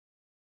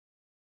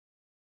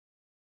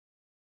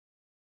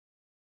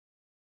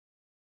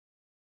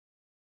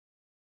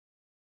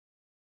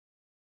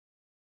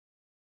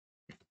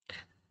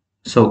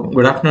So,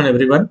 good afternoon,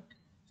 everyone.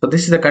 So,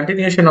 this is the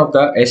continuation of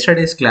the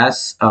yesterday's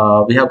class.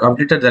 We have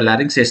completed the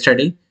larynx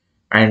yesterday,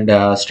 and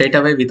straight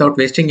away, without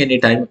wasting any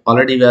time,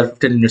 already we are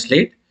 15 minutes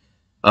late.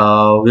 We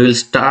will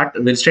start.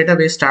 We'll straight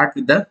away start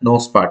with the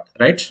nose part,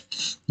 right?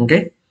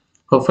 Okay.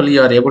 Hopefully,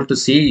 you are able to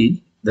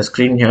see the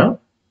screen here,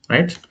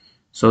 right?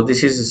 So,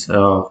 this is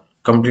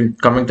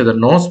coming to the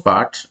nose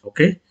part.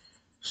 Okay.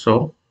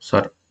 So,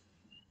 sorry.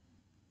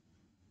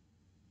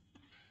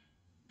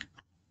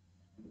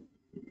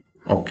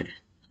 Okay.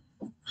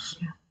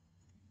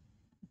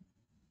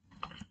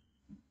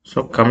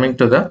 So coming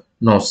to the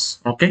nose,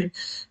 okay.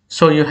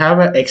 So you have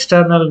an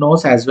external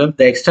nose as well.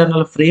 The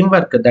external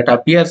framework that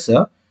appears,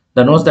 the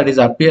nose that is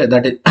appear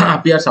that it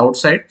appears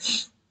outside.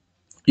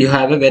 You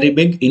have a very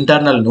big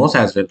internal nose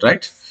as well,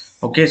 right?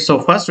 Okay. So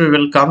first we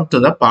will come to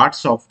the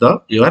parts of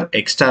the your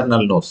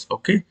external nose.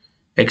 Okay,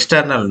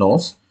 external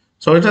nose.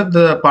 So it are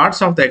the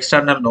parts of the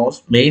external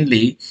nose.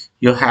 Mainly,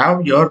 you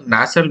have your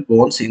nasal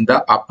bones in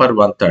the upper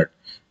one third,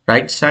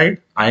 right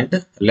side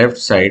and left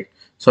side.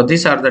 So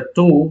these are the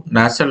two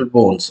nasal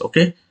bones.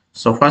 Okay.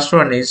 So first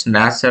one is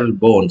nasal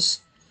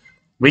bones,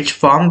 which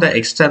form the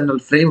external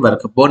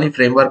framework, bony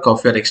framework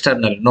of your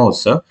external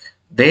nose.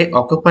 They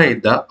occupy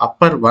the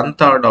upper one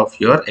third of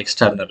your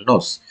external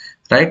nose,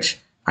 right?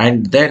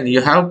 And then you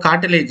have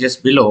cartilages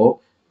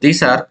below.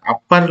 These are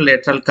upper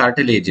lateral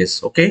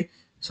cartilages. Okay.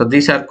 So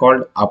these are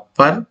called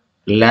upper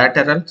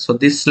lateral. So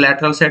this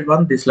lateral side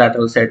one, this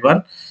lateral side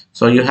one.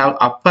 So you have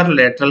upper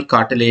lateral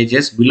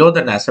cartilages below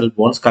the nasal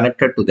bones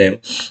connected to them,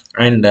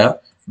 and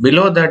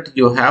below that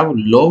you have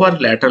lower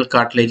lateral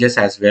cartilages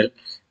as well.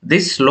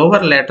 These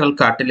lower lateral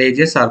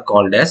cartilages are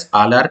called as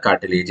alar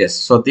cartilages.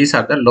 So these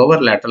are the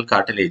lower lateral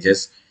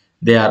cartilages.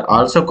 They are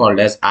also called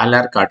as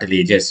alar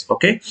cartilages.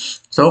 Okay.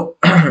 So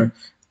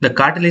the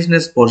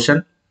cartilaginous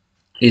portion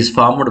is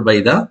formed by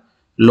the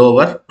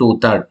lower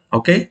two-third.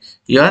 Okay.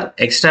 Your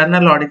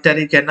external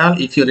auditory canal,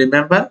 if you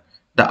remember,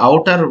 the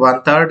outer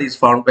one-third is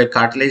formed by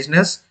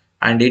cartilaginous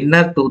and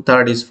inner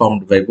two-third is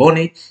formed by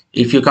bony.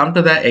 If you come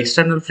to the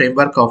external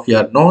framework of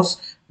your nose,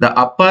 the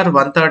upper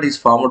one-third is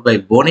formed by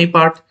bony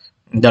part.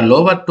 The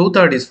lower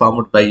two-third is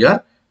formed by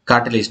your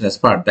cartilaginous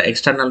part. The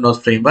external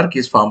nose framework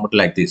is formed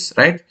like this,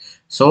 right?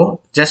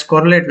 So just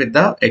correlate with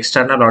the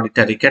external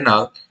auditory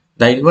canal.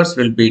 The inverse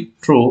will be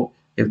true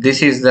if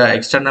this is the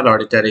external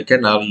auditory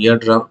canal,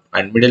 eardrum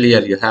and middle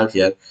ear you have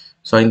here.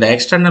 So in the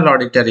external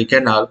auditory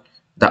canal,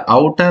 the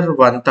outer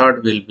one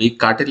third will be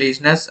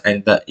cartilaginous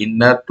and the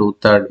inner two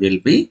third will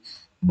be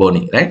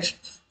bony, right?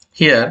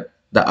 Here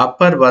the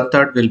upper one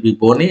third will be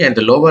bony and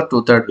the lower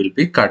two third will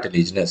be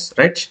cartilaginous,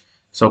 right?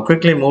 So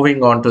quickly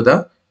moving on to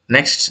the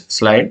next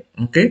slide.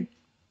 Okay.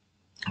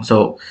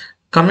 So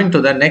coming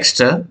to the next,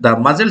 the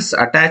muscles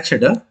attached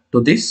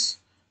to this.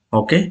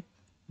 Okay,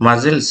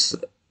 muscles.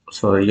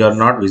 So you are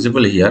not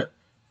visible here.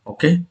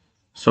 Okay.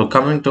 So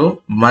coming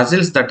to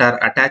muscles that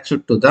are attached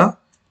to the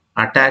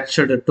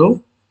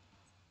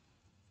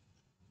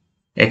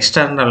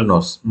external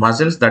nose.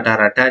 Muscles that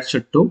are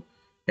attached to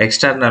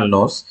external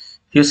nose.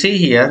 You see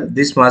here,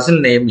 this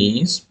muscle name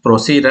is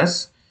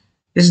procerus.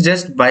 It's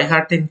just by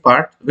hearting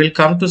part. We'll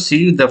come to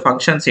see the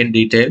functions in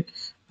detail.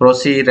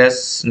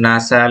 Procerus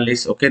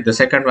nasalis. Okay, the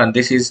second one,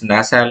 this is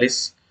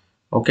nasalis.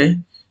 Okay,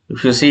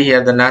 if you see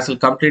here, the nasal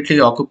completely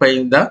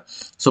occupying the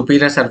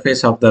superior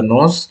surface of the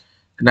nose,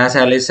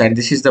 nasalis, and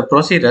this is the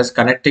procerus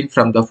connecting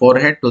from the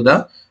forehead to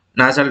the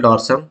nasal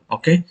dorsum.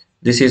 Okay,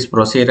 this is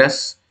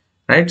procerus,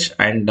 right?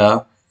 And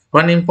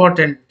one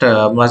important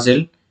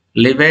muscle,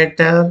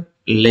 levator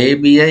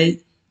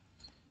labii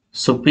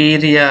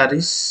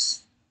superioris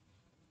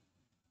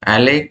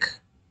Alec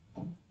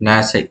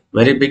Nasik,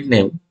 very big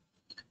name.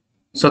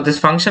 So this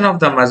function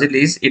of the muscle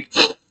is it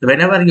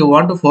whenever you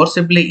want to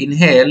forcibly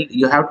inhale,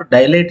 you have to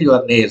dilate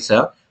your nares.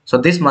 So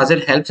this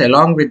muscle helps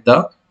along with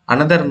the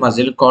another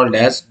muscle called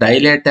as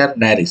dilator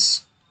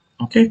naris.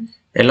 Okay,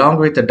 along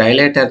with the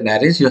dilator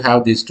naris, you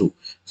have these two.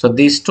 So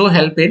these two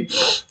help in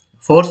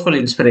forceful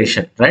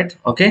inspiration, right?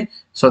 Okay,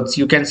 so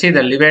you can see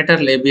the levator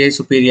labii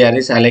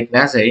superioris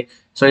alagnaceae.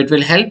 So it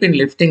will help in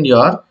lifting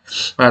your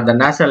the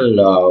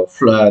nasal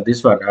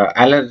this one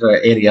alar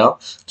area,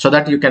 so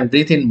that you can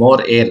breathe in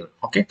more air.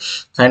 Okay,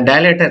 and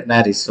dilator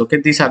naris. Okay,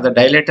 these are the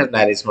dilator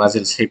naris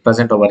muscles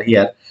present over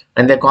here.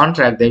 When they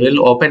contract, they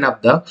will open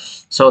up the,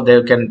 so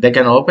they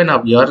can open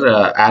up your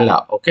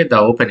ala. Okay, the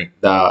opening,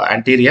 the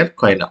anterior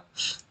choana,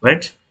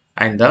 right?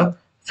 And the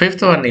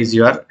fifth one is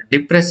your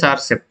depressor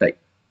septi.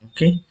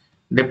 Okay,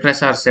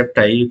 depressor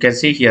septi, you can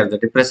see here the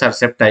depressor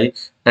septi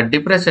that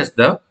depresses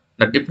the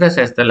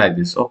like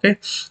this. Okay,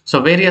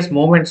 so various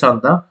movements on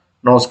the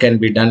nose can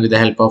be done with the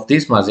help of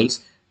these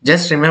muscles.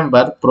 Just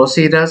remember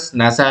procerus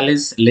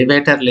nasalis,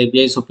 levator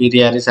labii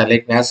superioris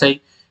alagnaceae,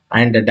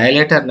 and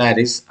dilator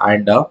naris,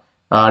 and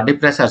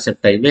depressor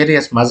septi,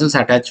 various muscles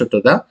attached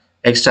to the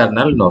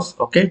external nose.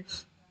 Okay,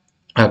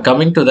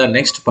 coming to the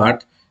next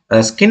part,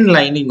 skin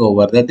lining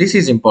over the, this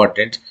is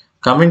important.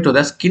 Coming to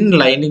the skin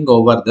lining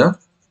over the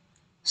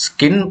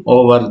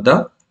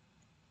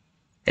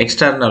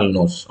external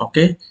nose.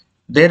 Okay,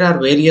 there are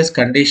various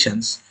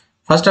conditions.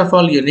 First of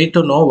all, you need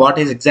to know what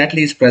is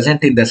exactly is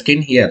present in the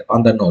skin here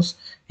on the nose.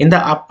 In the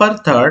upper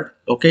third,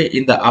 okay,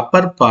 in the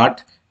upper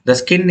part, the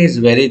skin is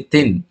very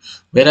thin,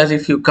 whereas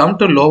if you come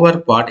to lower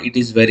part, it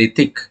is very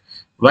thick.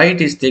 Why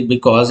it is thick?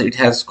 Because it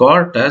has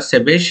got a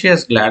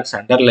sebaceous glands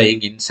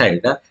underlying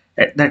inside.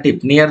 At the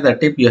tip, near the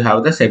tip, you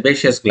have the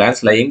sebaceous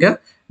glands lying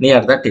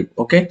near the tip.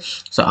 Okay,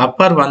 so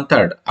upper one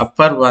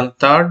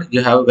third,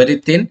 you have very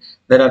thin.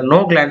 There are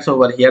no glands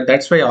over here.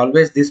 That's why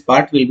always this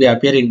part will be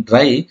appearing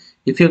dry.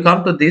 If you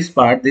come to this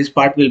part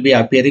will be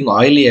appearing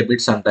oily a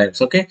bit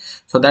sometimes. Okay,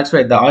 so that's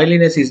why the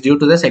oiliness is due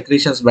to the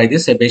secretions by the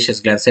sebaceous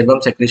glands,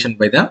 sebum secretion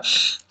by the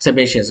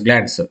sebaceous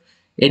glands.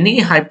 Any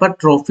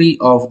hypertrophy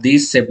of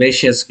these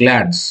sebaceous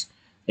glands,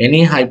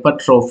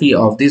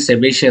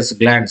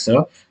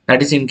 that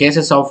is in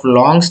cases of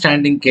long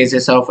standing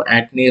cases of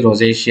acne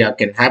rosacea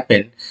can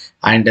happen,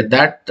 and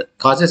that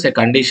causes a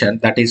condition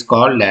that is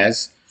called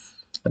as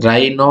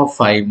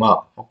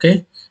rhinophyma.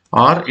 Okay,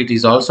 or it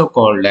is also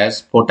called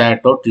as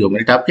potato tumor.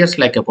 It appears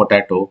like a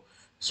potato,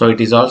 so it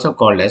is also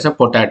called as a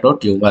potato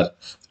tumor.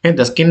 Okay,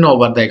 the skin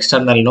over the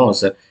external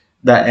nose,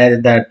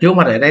 the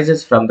tumor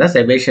arises from the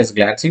sebaceous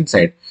glands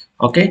inside.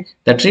 Okay,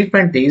 the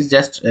treatment is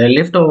just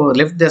lift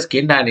the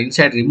skin and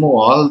inside remove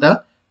all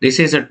the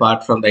diseased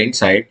part from the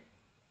inside.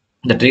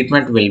 The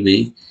treatment will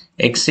be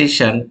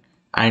excision,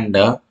 and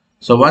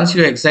so once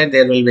you excise,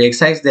 there will be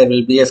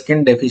a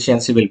skin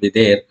deficiency will be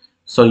there,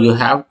 so you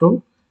have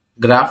to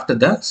graft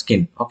the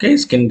skin. Okay,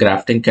 skin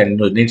grafting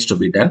needs to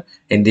be done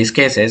in these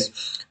cases.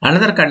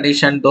 Another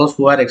condition, those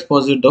who are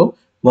exposed to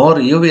more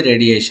UV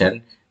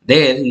radiation,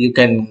 there you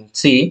can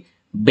see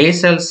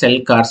basal cell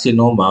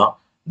carcinoma.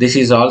 This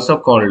is also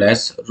called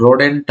as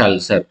rodent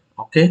ulcer.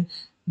 Okay,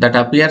 that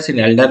appears in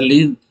the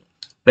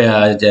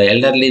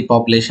elderly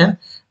population,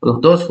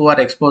 those who are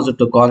exposed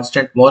to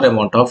constant more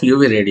amount of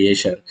UV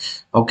radiation.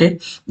 Okay,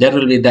 there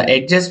will be the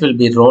edges will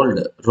be rolled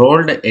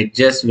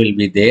edges will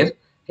be there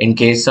in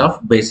case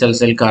of basal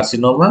cell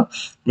carcinoma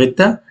with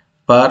the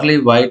pearly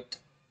white,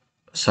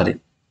 sorry,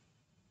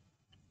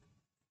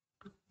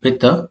 with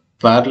the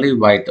pearly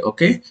white.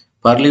 Okay,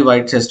 pearly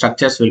white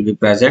structures will be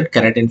present,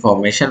 keratin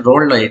formation,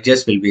 rolled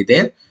edges will be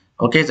there.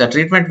 Okay, the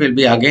treatment will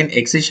be again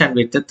excision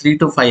with the 3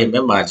 to 5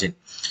 mm margin.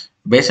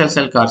 Basal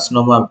cell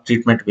carcinoma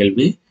treatment will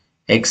be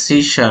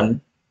excision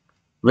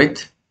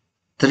with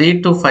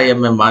 3 to 5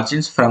 mm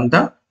margins from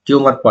the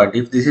tumor point.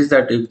 If this is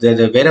that,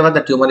 if wherever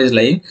the tumor is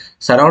lying,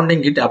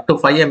 surrounding it up to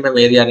 5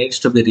 mm area needs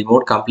to be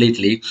removed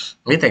completely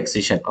with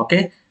excision.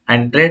 Okay,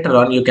 and later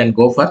on you can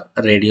go for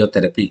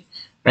radiotherapy.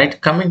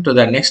 Right, coming to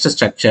the next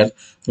structure,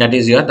 that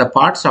is the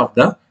parts of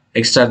the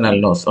external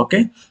nose.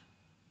 Okay,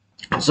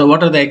 so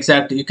what are the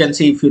exact, you can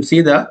see, if you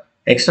see the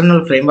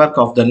external framework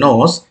of the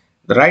nose,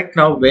 right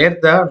now where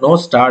the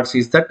nose starts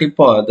is the tip,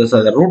 or this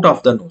is the root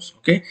of the nose.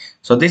 Okay,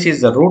 so this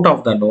is the root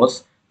of the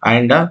nose,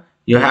 and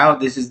you have,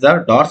 this is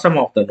the dorsum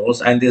of the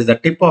nose, and this is the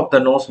tip of the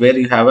nose where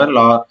you have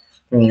a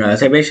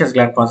sebaceous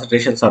gland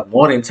concentrations are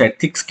more inside,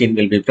 thick skin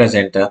will be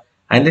present,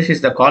 and this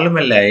is the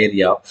columella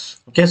area.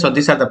 Okay, so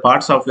these are the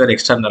parts of your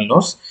external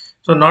nose,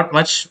 so not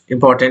much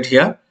important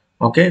here.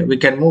 Okay, we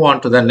can move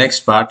on to the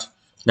next part,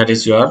 that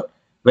is your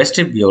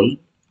vestibule.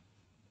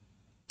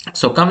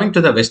 So coming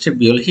to the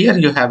vestibule, here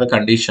you have a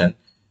condition.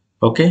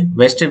 Okay,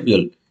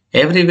 vestibule,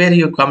 everywhere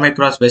you come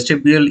across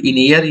vestibule. In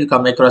ear you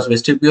come across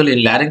vestibule,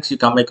 in larynx you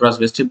come across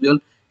vestibule,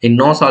 in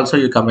nose also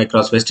you come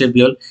across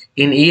vestibule.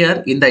 In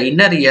ear, in the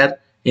inner ear,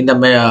 in the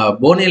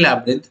bony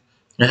labyrinth,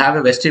 you have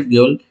a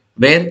vestibule,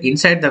 where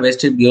inside the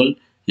vestibule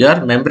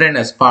your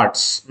membranous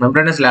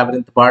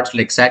labyrinth parts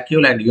like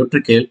saccule and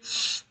utricle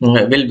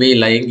will be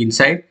lying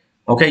inside.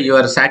 Okay,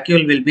 your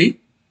saccule will be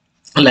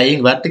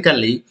lying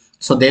vertically,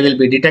 so they will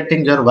be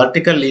detecting your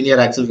vertical linear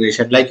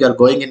acceleration, like you are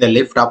going in the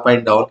lift up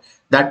and down.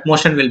 That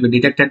motion will be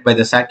detected by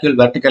the saccule,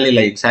 vertically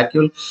lying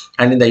saccule,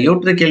 and in the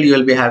utricle you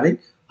will be having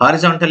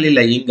horizontally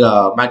lying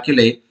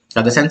maculae,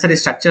 the sensory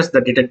structures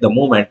that detect the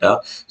movement.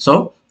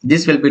 So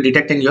this will be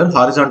detecting your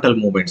horizontal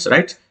movements,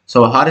 right?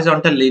 So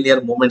horizontal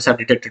linear movements are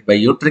detected by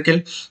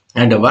utricle,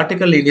 and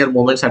vertical linear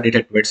movements are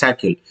detected by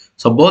saccule.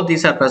 So both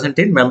these are present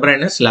in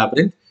membranous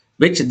labyrinth,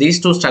 which these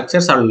two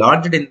structures are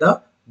lodged in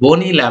the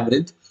bony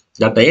labyrinth.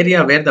 The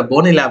area where the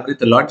bony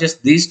labyrinth lodges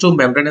these two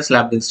membranous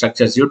labyrinth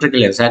structures,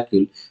 utricle and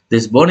saccule,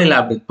 this bony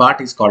labyrinth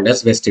part is called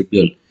as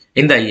vestibule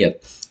in the ear.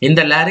 In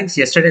the larynx,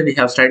 yesterday we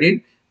have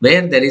studied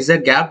where there is a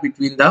gap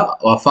between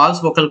the false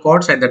vocal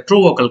cords and the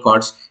true vocal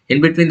cords. In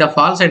between the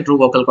false and true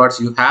vocal cords,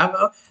 you have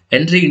a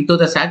entry into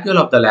the saccule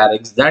of the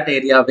larynx. That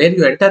area where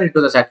you enter into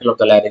the saccule of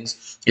the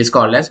larynx is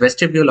called as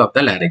vestibule of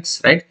the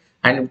larynx, right?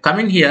 And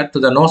coming here to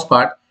the nose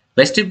part,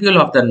 vestibule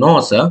of the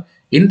nose,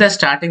 in the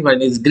starting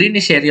one is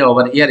greenish area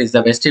over here is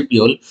the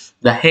vestibule.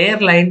 The hair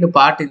lined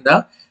part in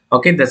the,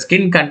 okay, the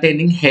skin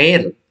containing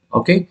hair.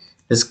 Okay,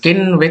 the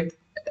skin with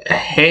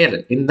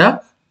hair in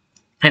the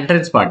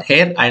entrance part,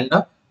 hair, and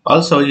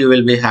also you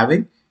will be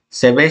having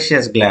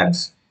sebaceous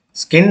glands,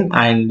 skin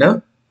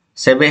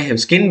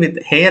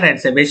with hair and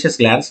sebaceous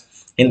glands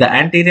in the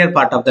anterior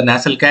part of the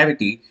nasal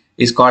cavity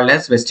is called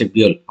as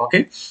vestibule.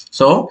 Okay,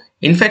 so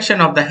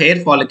infection of the hair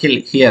follicle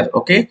here.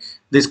 Okay,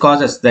 this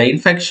causes the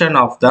infection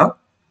of the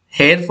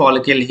hair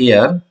follicle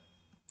here.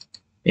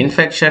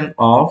 Infection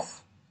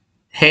of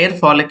hair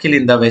follicle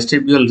in the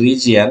vestibule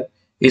region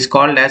is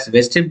called as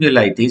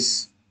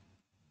vestibulitis.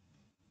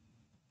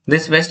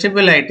 This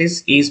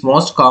vestibulitis is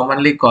most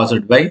commonly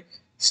caused by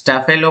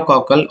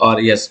staphylococcal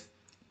aureus.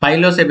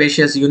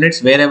 Pilosebaceous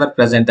units wherever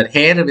present. The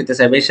hair with the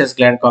sebaceous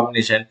gland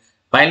combination.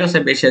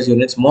 Pilosebaceous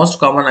units, most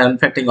common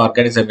infecting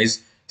organism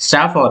is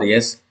Staph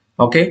aureus.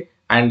 Okay,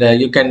 and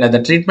you can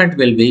the treatment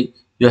will be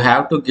you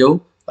have to give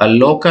a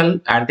local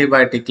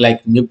antibiotic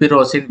like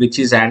mupirocin, which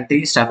is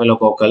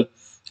anti-staphylococcal.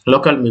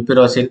 Local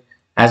mupirocin,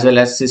 as well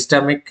as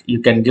systemic you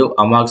can give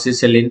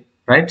amoxicillin,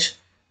 right?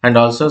 And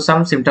also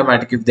some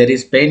symptomatic, if there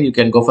is pain you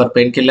can go for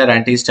painkiller,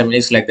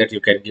 antihistaminics like that you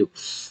can give.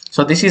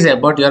 So this is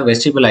about your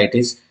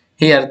vestibulitis.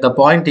 Here the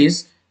point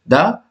is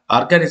the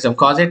organism,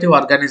 causative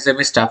organism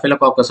is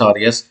staphylococcus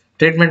aureus.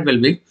 Treatment will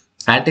be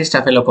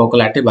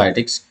anti-staphylococcal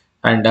antibiotics,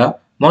 and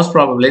most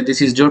probably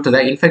this is due to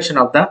the infection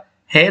of the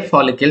hair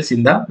follicles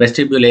in the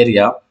vestibule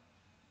area.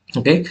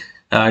 Okay,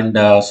 and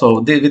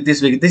with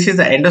this is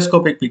the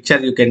endoscopic picture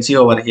you can see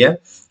over here.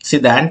 See,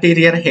 the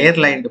anterior hair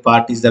lined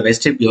part is the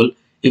vestibule.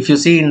 If you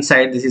see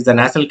inside, this is the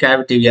nasal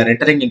cavity. We are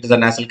entering into the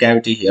nasal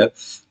cavity here.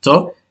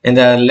 So in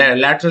the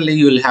laterally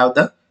you will have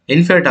the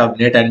inferior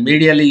turbinate, and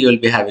medially you will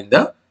be having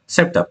the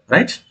septum,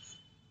 right?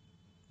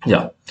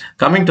 Yeah,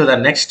 coming to the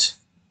next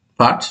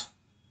part.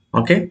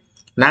 Okay,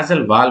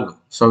 nasal valve.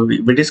 So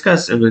we'll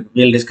discuss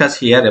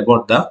here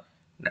about the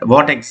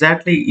what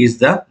exactly is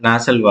the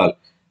nasal valve.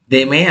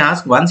 They may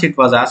ask, once it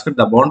was asked,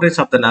 the boundaries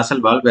of the nasal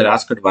valve were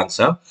asked once.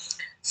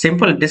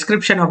 Simple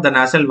description of the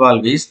nasal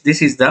valve is,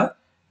 this is the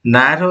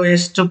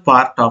narrowest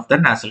part of the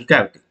nasal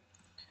cavity.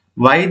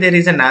 Why there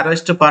is a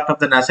narrowest part of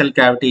the nasal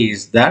cavity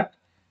is that,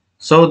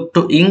 so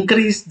to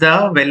increase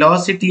the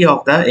velocity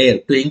of the air,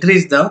 to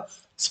increase the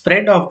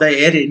spread of the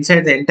air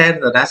inside the entire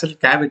nasal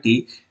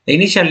cavity,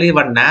 initially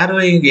one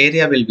narrowing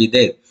area will be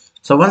there.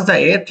 So once the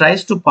air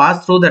tries to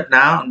pass through that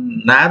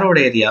narrowed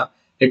area,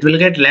 it will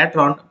get later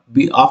on,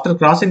 after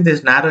crossing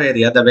this narrow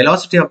area, the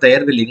velocity of the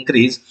air will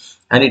increase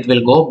and it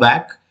will go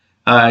back.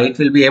 It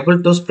will be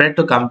able to spread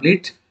to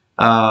complete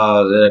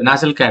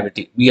nasal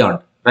cavity beyond,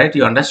 right?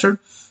 You understood?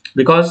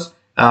 Because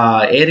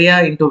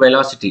area into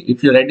velocity,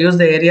 if you reduce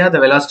the area, the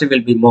velocity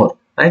will be more,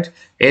 right?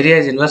 Area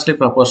is inversely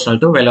proportional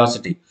to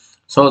velocity.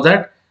 So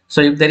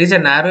if there is a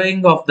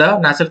narrowing of the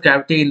nasal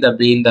cavity in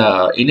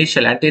the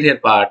initial anterior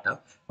part,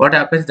 what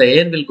happens, the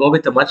air will go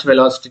with a much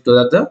velocity to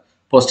the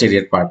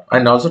posterior part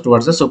and also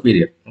towards the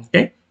superior.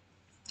 Okay,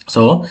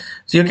 so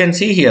you can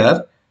see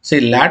here, see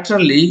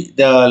laterally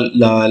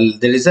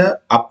there is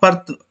a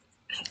upper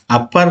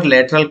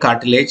lateral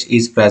cartilage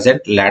is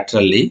present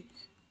laterally.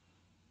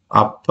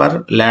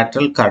 Upper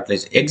lateral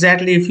cartilage,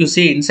 exactly if you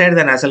see inside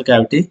the nasal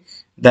cavity,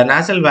 the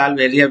nasal valve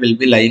area will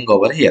be lying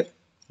over here.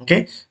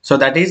 Okay, so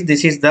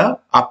this is the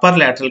upper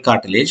lateral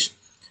cartilage.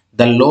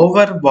 The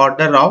lower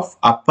border of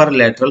upper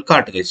lateral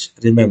cartilage,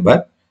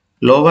 remember,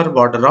 lower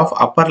border of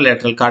upper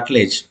lateral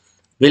cartilage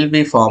will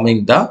be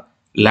forming the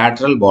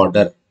lateral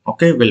border.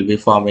 Okay, will be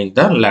forming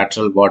the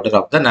lateral border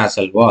of the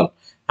nasal wall,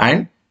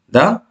 and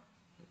the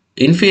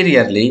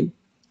inferior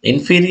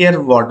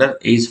border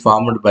is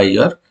formed by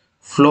your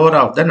floor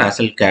of the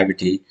nasal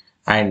cavity,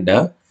 and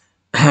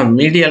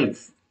medial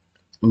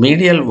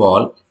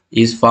wall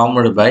is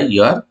formed by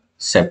your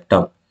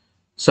septum.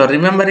 So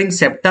remembering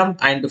septum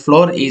and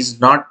floor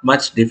is not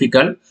much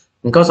difficult,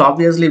 because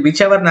obviously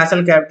whichever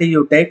nasal cavity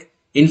you take,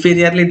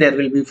 inferiorly there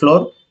will be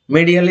floor,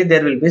 medially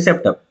there will be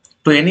septum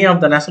to any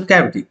of the nasal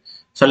cavity.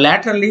 So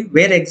laterally,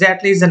 where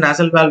exactly is the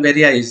nasal valve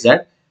area is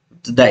that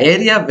the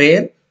area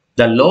where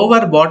the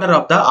lower border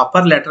of the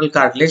upper lateral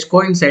cartilage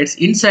coincides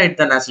inside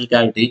the nasal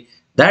cavity,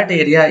 that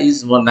area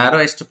is one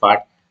narrowest part,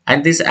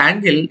 and this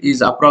angle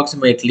is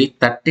approximately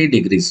 30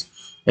 degrees.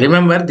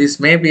 Remember, this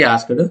may be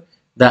asked.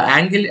 The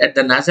angle at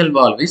the nasal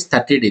valve is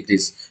 30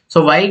 degrees.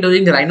 So while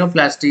doing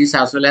rhinoplasties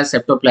as well as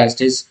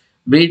septoplasties,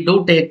 we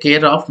do take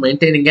care of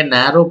maintaining a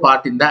narrow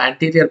part in the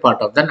anterior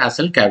part of the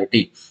nasal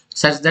cavity,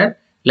 such that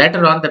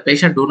later on the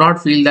patient do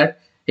not feel that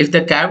if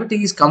the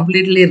cavity is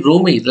completely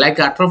roomy like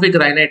atrophic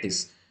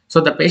rhinitis, so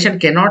the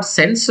patient cannot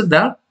sense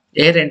the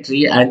air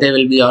entry and they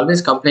will be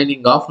always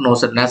complaining of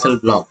nasal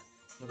block.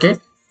 Okay,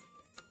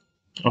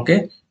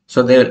 okay,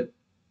 so they'll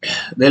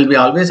be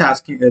always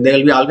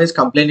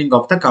complaining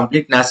of the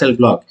complete nasal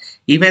block.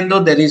 Even though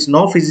there is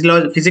no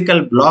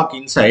physical block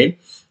inside,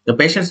 the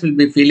patients will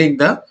be feeling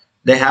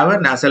they have a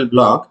nasal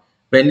block.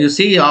 When you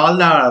see all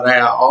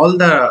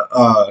the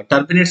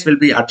turbinates will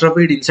be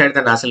atrophied inside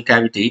the nasal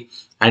cavity,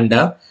 and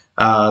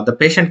the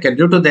patient can,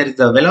 due to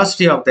the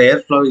velocity of the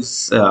airflow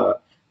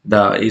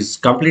is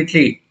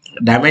completely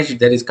damaged,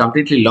 there is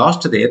completely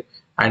lost there,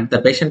 and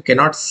the patient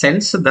cannot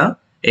sense the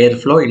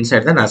airflow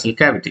inside the nasal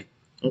cavity.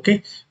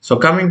 Okay, so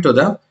coming to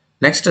the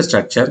next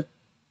structure,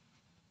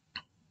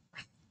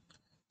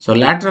 so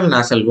lateral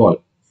nasal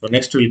wall. So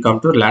next we will come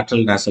to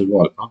lateral nasal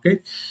wall.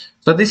 Okay,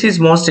 so this is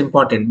most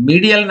important.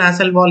 Medial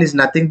nasal wall is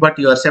nothing but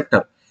your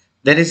septum.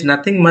 There is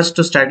nothing much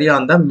to study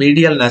on the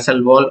medial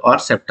nasal wall or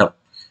septum.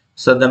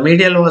 So the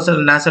medial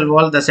nasal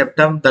wall, the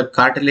septum, the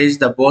cartilage,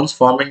 the bones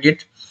forming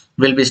it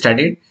will be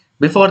studied.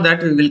 Before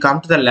that, we will come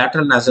to the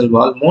lateral nasal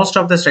wall. Most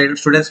of the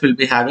students will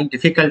be having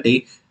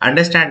difficulty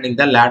understanding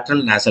the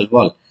lateral nasal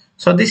wall.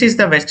 So this is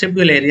the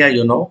vestibule area,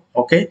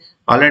 okay,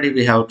 already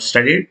we have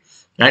studied.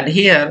 And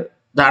here,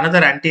 the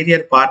another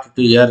anterior part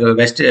to your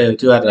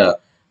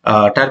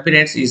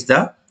turbinates is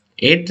the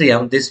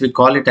atrium. This we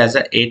call it as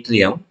a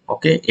atrium,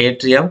 okay,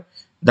 atrium,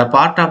 the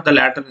part of the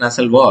lateral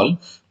nasal wall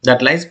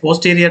that lies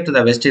posterior to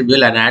the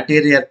vestibule and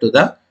anterior to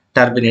the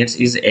turbinates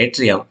is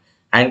atrium.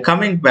 And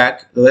coming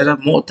back, there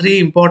are three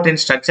important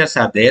structures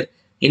are there: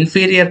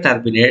 inferior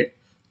turbinate,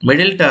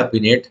 middle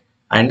turbinate,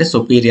 and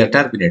superior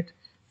turbinate.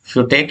 If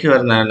you take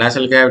your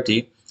nasal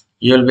cavity,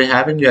 you will be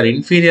having your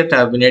inferior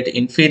turbinate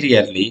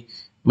inferiorly,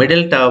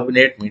 middle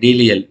turbinate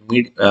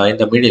in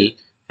the middle,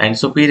 and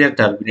superior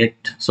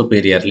turbinate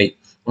superiorly.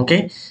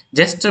 Okay,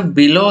 just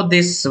below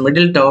this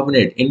middle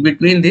turbinate, in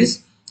between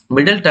this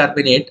middle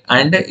turbinate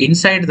and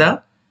inside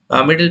the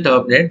middle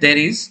turbinate, there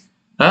is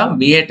a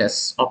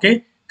meatus.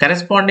 Okay,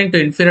 corresponding to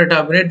inferior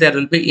turbinate, there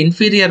will be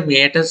inferior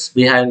meatus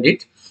behind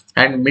it,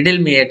 and middle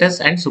meatus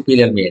and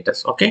superior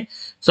meatus. Okay,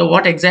 so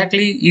what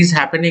exactly is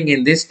happening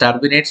in these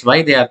turbinates,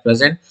 why they are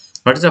present,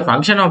 what is the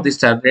function of these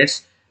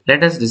turbinates,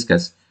 let us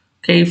discuss.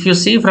 Okay, if you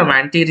see from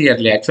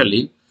anteriorly,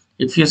 actually,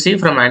 if you see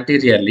from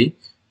anteriorly,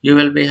 you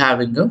will be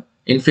having a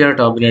inferior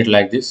turbinate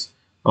like this,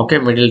 okay,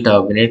 middle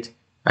turbinate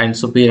and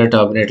superior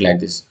turbinate like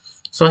this.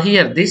 So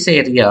here this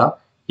area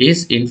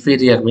is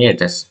inferior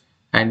meatus,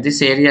 and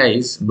this area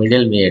is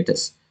middle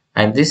meatus,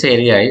 and this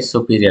area is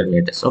superior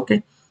meatus.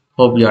 Okay,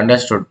 hope you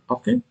understood.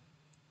 Okay.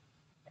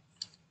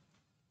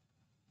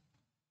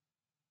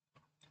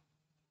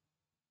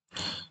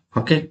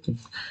 Okay,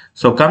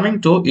 so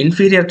coming to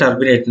inferior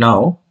turbinate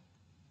now,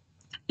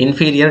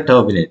 inferior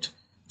turbinate.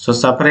 So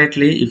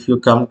separately, if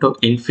you come to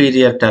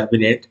inferior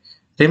turbinate,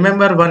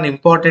 remember one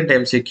important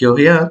MCQ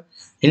here.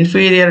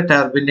 Inferior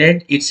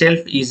turbinate itself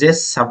is a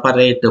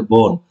separate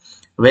bone,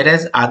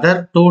 whereas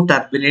other two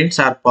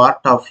turbinates are part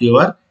of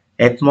your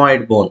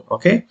ethmoid bone.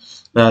 Okay,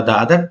 the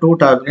other two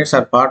turbinates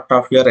are part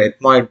of your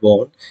ethmoid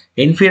bone.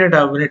 Inferior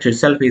turbinate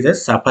itself is a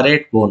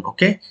separate bone.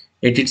 Okay,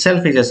 it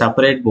itself is a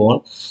separate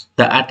bone.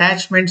 The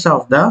attachments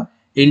of the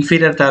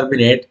inferior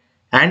turbinate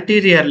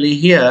anteriorly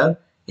here,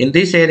 in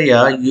this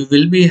area, you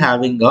will be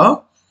having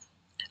a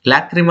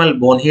lacrimal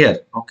bone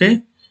here.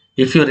 Okay,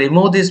 if you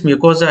remove this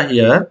mucosa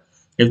here,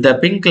 if the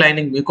pink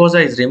lining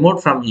mucosa is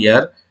removed from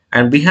here,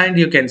 and behind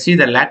you can see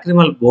the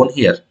lacrimal bone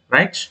here,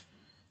 right?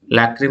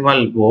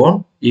 Lacrimal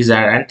bone is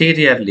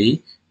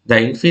anteriorly, the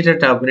inferior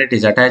turbinate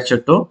is attached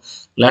to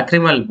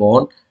lacrimal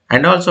bone,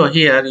 and also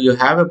here you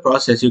have a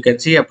process, you can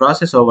see a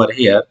process over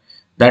here,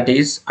 that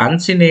is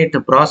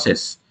uncinate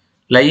process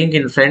lying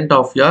in front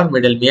of your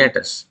middle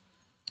meatus.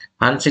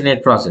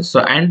 Uncinate process. So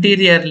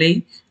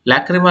anteriorly,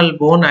 lacrimal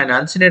bone and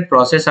uncinate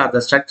process are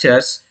the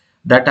structures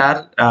that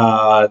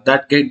are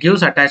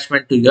gives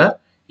attachment to your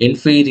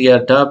inferior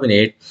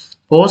turbinate.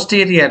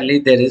 Posteriorly,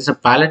 there is a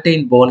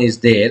palatine bone is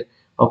there.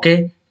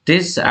 Okay,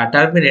 this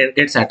turbinate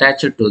gets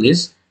attached to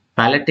this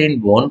palatine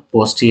bone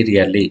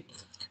posteriorly.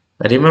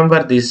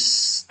 Remember,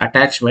 these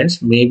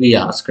attachments may be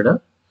asked.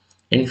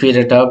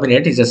 Inferior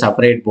turbinate is a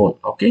separate bone.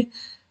 Okay,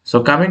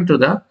 so coming to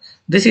the,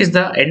 this is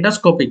the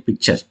endoscopic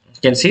picture.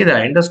 You can see the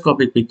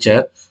endoscopic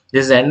picture.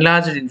 This is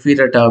enlarged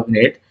inferior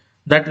turbinate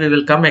that we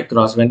will come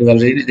across when we are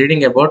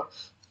reading about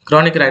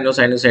chronic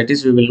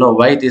rhinosinusitis. We will know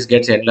why this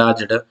gets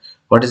enlarged,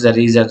 what is the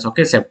reasons.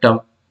 Okay,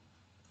 septum.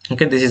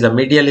 Okay, this is the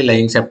medially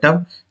lying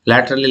septum,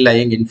 laterally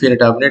lying inferior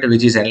turbinate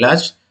which is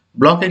enlarged,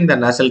 blocking the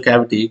nasal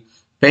cavity.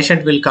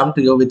 Patient will come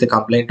to you with a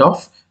complaint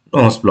of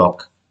nose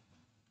block.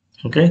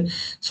 Okay,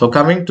 so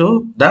coming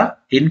to the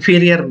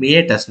inferior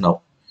meatus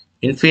now.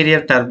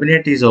 Inferior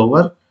turbinate is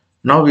over.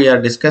 Now we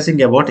are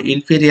discussing about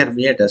inferior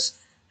meatus.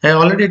 I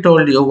already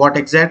told you what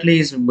exactly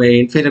is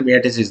inferior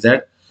meatus is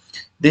that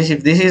this,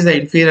 if this is the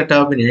inferior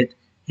turbinate,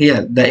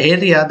 here the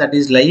area that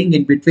is lying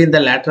in between the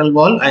lateral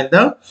wall and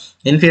the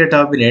inferior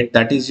turbinate,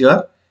 that is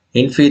your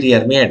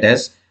inferior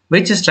meatus.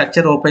 Which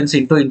structure opens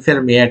into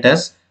inferior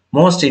meatus?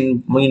 Most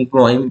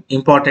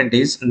important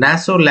is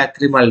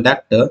nasolacrimal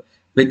duct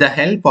with the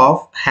help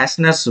of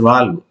Hasner's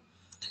valve.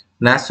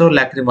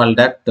 Nasolacrimal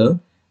duct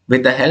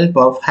with the help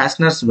of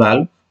Hasner's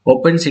valve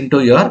opens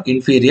into your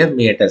inferior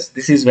meatus.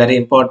 This is very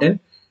important.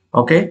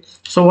 Okay,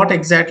 so what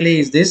exactly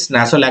is this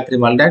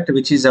nasolacrimal duct,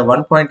 which is a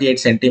 1.8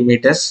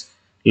 centimeters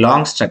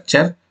long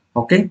structure?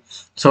 Okay,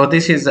 so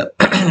this is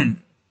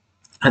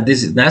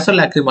this is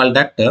nasolacrimal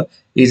duct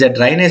is a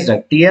drainage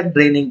duct, tear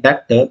draining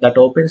duct that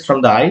opens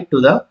from the eye to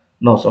the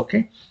nose.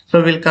 Okay,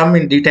 so we'll come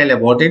in detail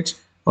about it.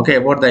 Okay,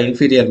 about the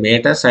inferior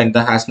meatus and the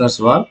Hasner's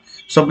valve.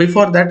 So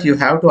before that, you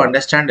have to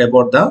understand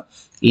about the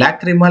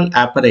lacrimal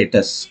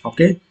apparatus.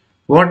 Okay,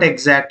 what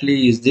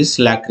exactly is this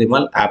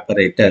lacrimal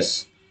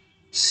apparatus?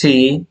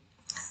 See,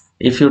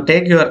 if you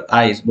take your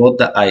eyes, both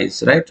the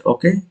eyes, right?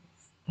 Okay,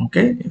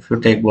 okay, if you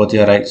take both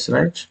your eyes,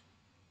 right,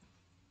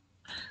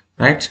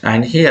 right,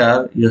 and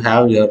here you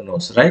have your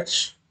nose,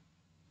 right,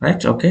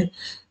 right, okay,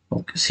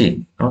 okay,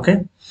 see,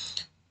 okay,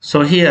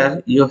 So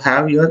here you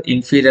have your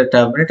inferior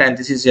turbinate and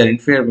this is your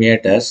inferior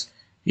meatus.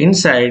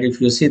 Inside,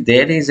 if you see,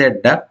 there is a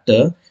duct.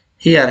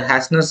 Here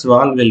Hasner's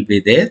valve will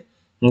be there,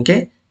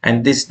 okay,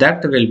 and this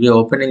duct will be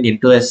opening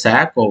into a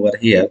sac over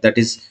here, that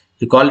is,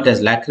 you call it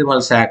as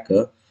lacrimal sac,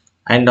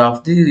 and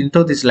of the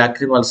into this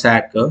lacrimal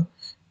sac,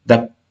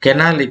 the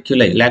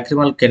canaliculi,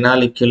 lacrimal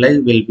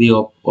canaliculi will be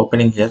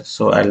opening here.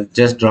 So I'll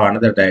just draw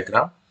another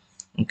diagram,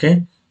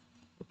 okay.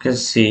 You can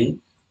see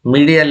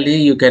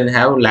medially you can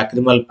have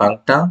lacrimal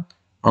puncta,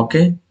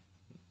 okay,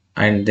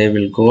 and they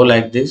will go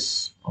like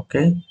this,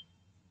 okay,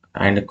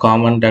 and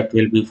common duct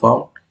will be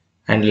formed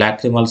and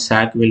lacrimal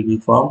sac will be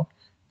formed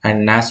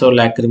and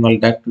nasolacrimal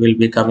duct will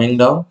be coming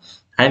down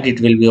and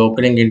it will be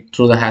opening in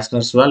through the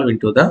Hasner's valve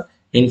into the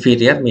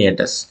inferior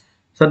meatus.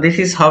 So this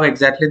is how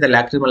exactly the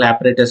lacrimal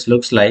apparatus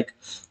looks like.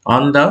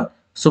 On the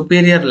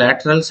superior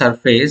lateral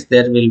surface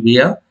there will be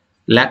a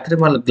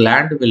lacrimal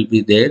gland will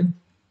be there.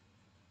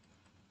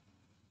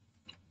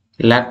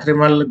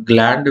 Lacrimal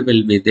gland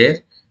will be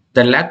there.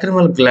 The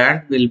lacrimal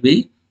gland will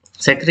be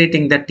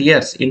secreting the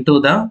tears into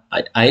the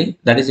eye,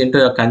 that is into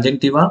your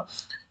conjunctiva.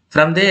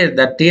 From there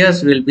the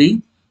tears will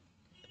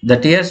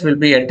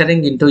be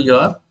entering into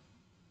your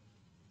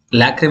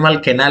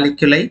lacrimal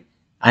canaliculi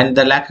and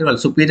the lacrimal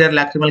superior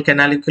lacrimal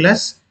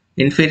canaliculus,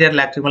 inferior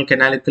lacrimal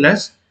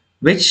canaliculus,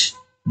 which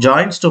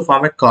joins to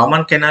form a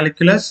common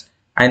canaliculus,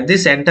 and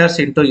this enters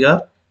into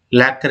your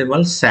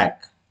lacrimal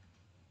sac.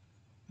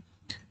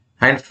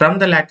 And from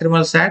the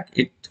lacrimal sac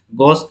it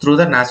goes through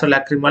the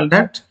nasolacrimal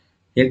duct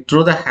in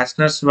through the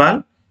Hasner's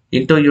valve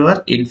into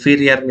your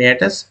inferior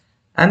meatus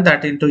and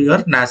that into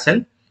your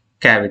nasal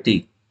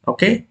cavity,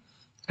 okay.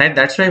 And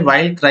that's why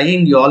while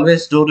crying you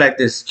always do like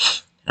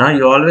this,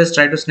 you always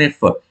try to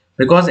sniff,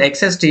 because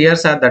excess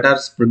tears are that are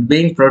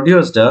being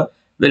produced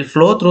will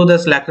flow through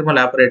this lacrimal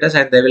apparatus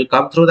and they will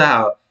come through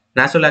the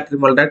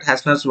nasolacrimal duct,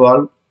 Hasner's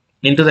valve,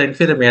 into the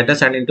inferior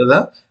meatus and into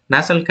the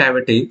nasal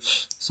cavity.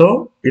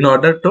 So in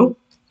order to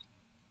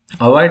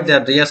avoid the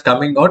tears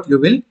coming out, you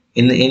will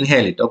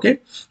inhale it,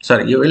 okay,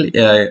 sorry, you will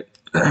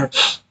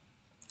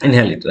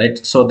inhale it, right?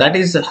 So that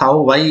is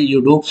why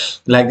you do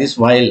like this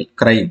while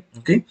crying,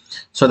 okay.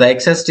 So the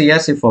excess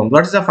tears if formed,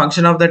 what is the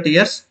function of the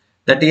tears?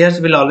 The tears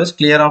will always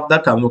clear off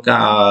the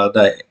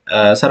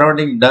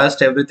surrounding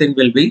dust, everything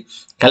will be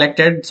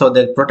collected, so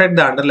they protect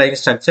the underlying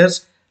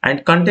structures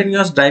and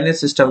continuous drainage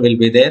system will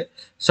be there.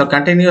 So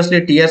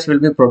continuously tears will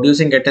be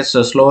producing at a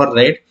slower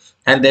rate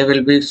and they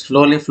will be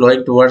slowly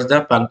flowing towards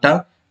the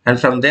puncta, and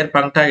from there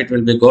puncta it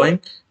will be going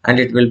and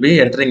it will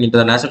be entering into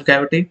the nasal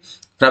cavity,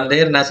 from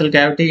there nasal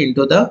cavity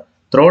into the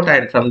throat,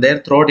 and from there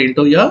throat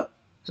into your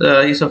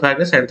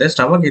esophagus and the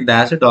stomach. In the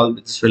acid all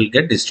this will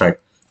get destroyed.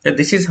 So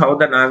this is how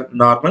the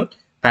normal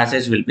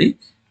passage will be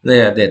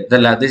there.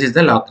 This is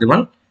the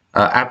lacrimal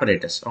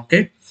apparatus,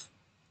 okay.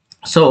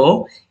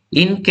 So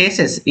in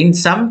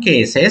some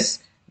cases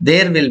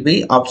there will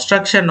be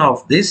obstruction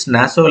of this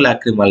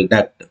nasolacrimal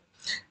duct.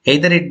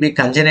 Either it be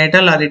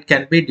congenital or it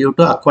can be due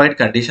to acquired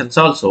conditions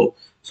also.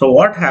 So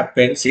what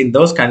happens in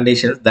those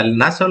conditions, the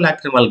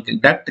nasolacrimal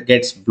duct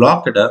gets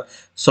blocked,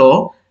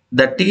 so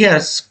the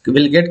tears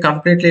will get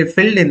completely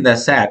filled in the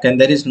sac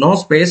and there is no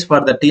space for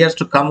the tears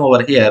to come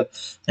over here,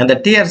 and the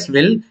tears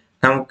will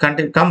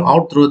come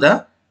out through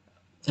the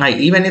eye.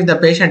 Even if the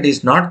patient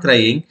is not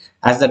crying,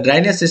 as the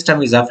drainage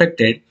system is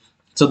affected,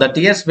 so the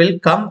tears will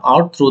come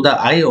out through the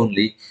eye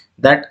only.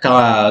 That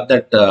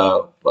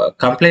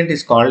complaint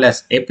is called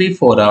as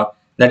epiphora,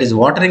 that is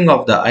watering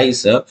of the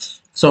eyes.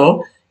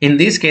 So in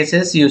these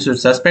cases you should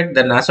suspect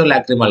the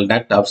nasolacrimal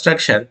duct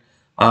obstruction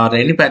or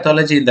any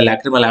pathology in the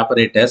lacrimal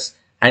apparatus,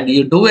 and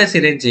you do a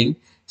syringing.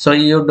 So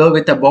you do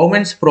with a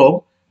Bowman's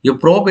probe, you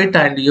probe it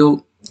and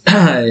you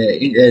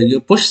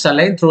you push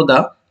saline through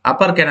the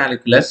upper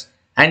canaliculus,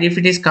 and if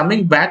it is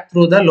coming back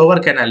through the lower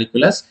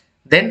canaliculus,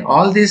 then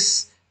all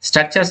these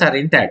structures are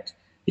intact.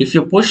 If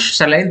you push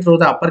saline through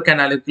the upper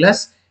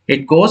canaliculus,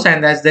 it goes,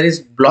 and as there is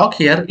block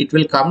here, it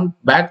will come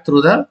back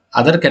through the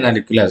other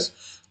canaliculus.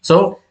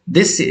 So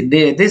this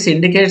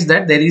indicates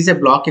that there is a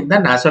block in the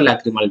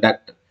nasolacrimal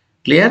duct.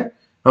 Clear?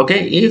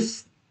 Okay.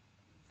 If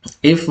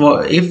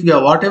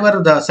your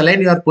whatever the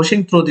saline you are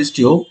pushing through this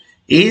tube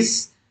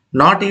is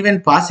not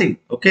even passing,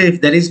 okay,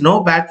 if there is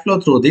no backflow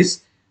through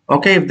this,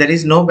 okay, if there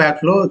is no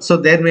backflow, so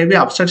there may be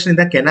obstruction in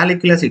the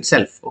canaliculus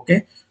itself,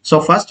 okay. So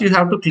first you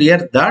have to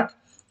clear that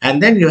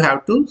and then you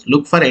have to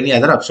look for any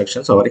other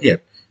obstructions over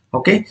here,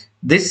 okay.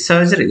 This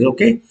surgery,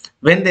 okay,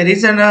 when there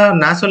is a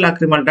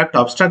nasolacrimal duct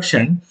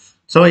obstruction,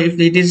 so if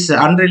it is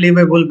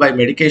unrelievable by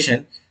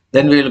medication,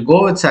 then we will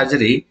go with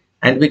surgery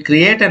and we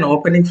create an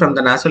opening from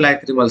the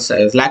lacrimal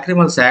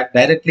sac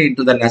directly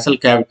into the nasal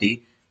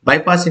cavity,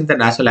 bypassing the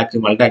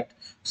nasolacrimal duct.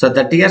 So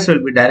the tears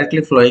will be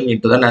directly flowing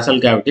into the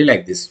nasal cavity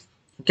like this,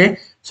 okay.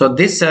 So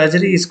this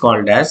surgery is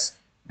called as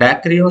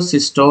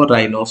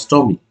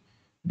dacryocystorhinostomy.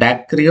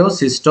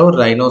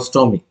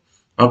 Dacryocystorhinostomy.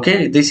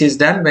 Okay, this is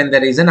done when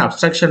there is an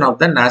obstruction of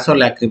the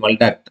nasolacrimal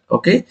duct.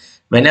 Okay,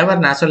 whenever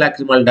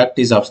nasolacrimal duct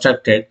is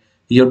obstructed,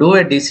 you do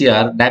a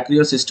DCR,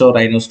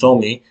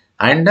 dacryocystorhinostomy,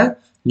 and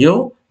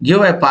you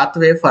give a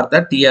pathway for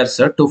the tears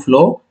to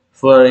flow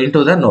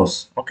into the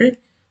nose. Okay,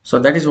 so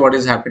that is what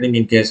is happening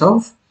in case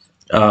of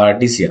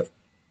DCF.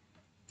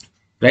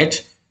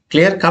 Right,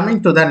 clear.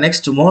 Coming to the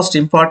next most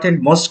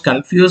important, most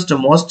confused,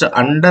 most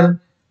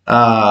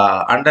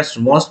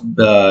most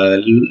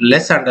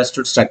less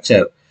understood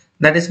structure,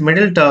 that is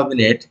middle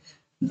turbinate.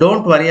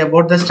 Don't worry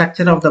about the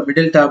structure of the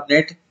middle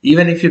turbinate.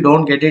 Even if you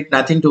don't get it,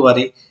 nothing to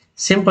worry.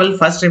 Simple.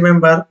 First,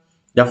 remember,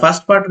 the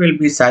first part will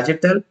be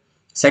sagittal,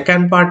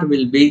 second part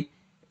will be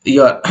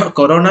your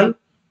coronal,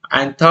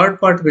 and third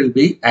part will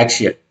be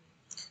axial.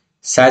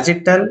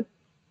 Sagittal,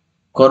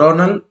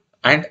 coronal,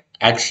 and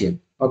axial.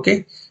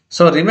 Okay,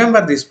 so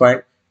remember this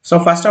point. So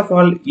first of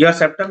all, your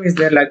septum is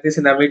there like this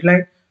in the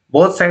midline.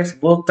 Both sides,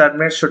 both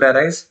terminates should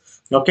arise.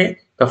 Okay,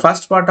 the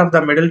first part of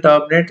the middle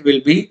terminate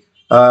will be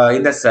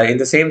in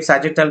the same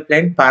sagittal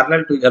plane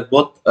parallel to your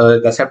both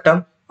the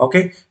septum.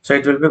 Okay, so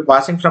it will be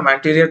passing from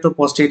anterior to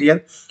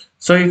posterior.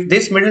 So if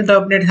this middle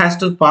turbinate has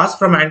to pass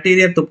from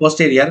anterior to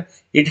posterior,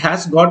 it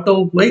has got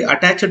to be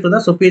attached to the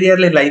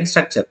superiorly lying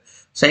structure.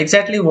 So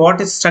exactly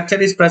what is structure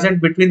is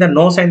present between the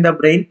nose and the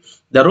brain.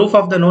 The roof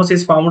of the nose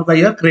is formed by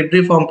a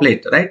cribriform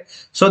plate, right?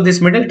 So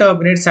this middle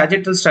turbinate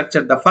sagittal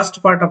structure, the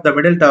first part of the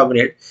middle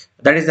turbinate,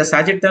 that is the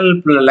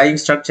sagittal lying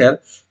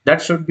structure,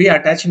 that should be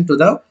attaching to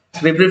the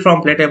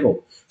cribriform plate above.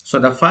 So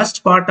the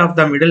first part of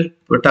the middle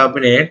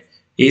turbinate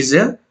is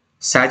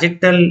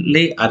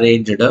sagittally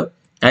arranged,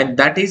 and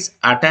that is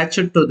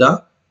attached to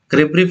the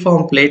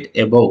cribriform plate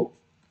above.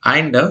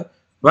 And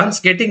once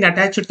getting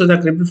attached to the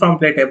cribriform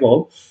plate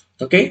above,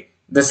 okay,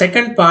 the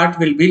second part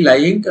will be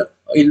lying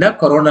in the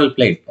coronal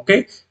plane.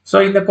 Okay,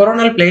 so in the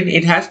coronal plane,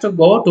 it has to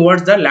go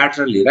towards the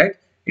laterally, right?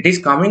 It is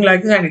coming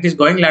like this and it is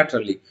going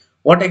laterally.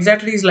 What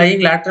exactly is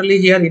lying laterally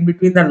here in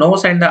between the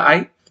nose and the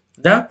eye?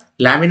 The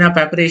lamina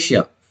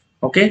papyracea.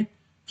 Okay,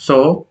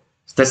 so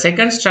the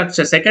second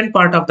structure, second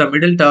part of the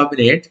middle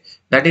turbinate,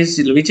 that is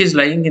which is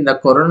lying in the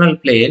coronal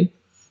plane,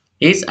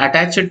 is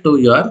attached to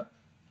your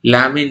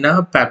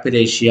lamina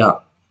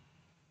papyracea.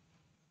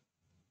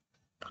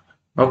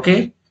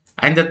 Okay,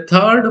 and the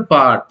third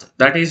part,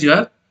 that is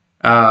your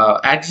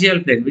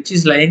axial plane, which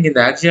is lying in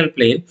the axial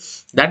plane,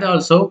 that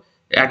also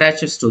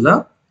attaches to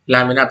the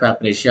lamina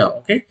papyracea.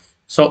 Okay,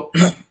 so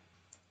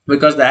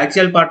because the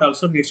axial part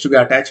also needs to be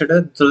attached to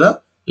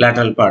the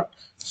lateral part.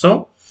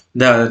 So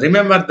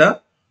remember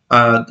the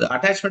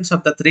attachments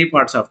of the three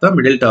parts of the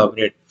middle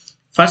turbinate.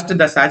 First,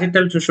 the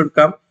sagittal should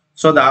come.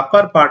 So the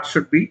upper part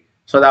should be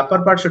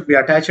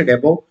attached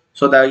above.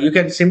 So you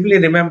can simply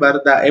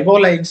remember the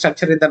above lying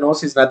structure in the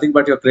nose is nothing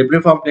but your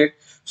cribriform plate.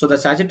 So the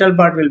sagittal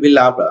part will be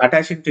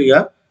attaching to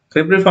your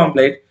cribriform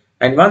plate,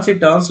 and once it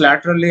turns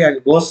laterally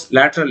and goes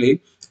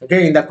laterally,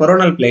 okay, in the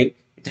coronal plane,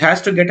 it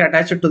has to get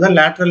attached to the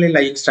laterally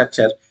lying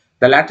structure.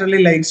 The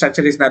laterally lying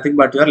structure is nothing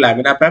but your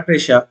lamina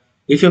papyracea.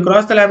 If you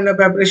cross the lamina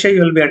papyracea,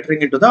 you will be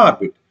entering into the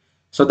orbit.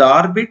 So the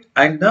orbit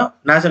and the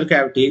nasal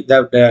cavity,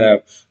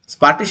 the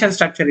partition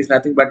structure is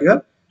nothing but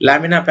your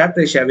lamina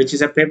papyracea, which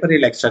is a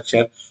papery-like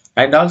structure.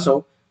 And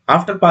also,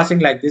 after passing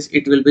like this,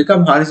 it will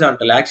become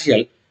horizontal,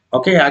 axial,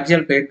 okay,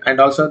 axial plane, and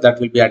also that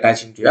will be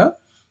attaching to your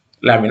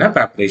lamina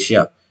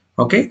papyracea.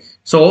 Okay,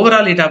 so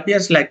overall it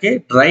appears like a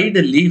dried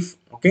leaf.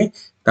 Okay,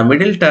 the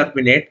middle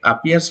turbinate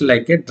appears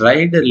like a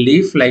dried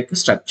leaf like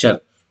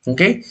structure.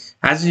 Okay,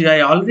 as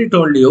I already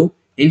told you,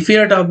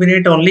 inferior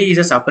turbinate only is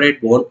a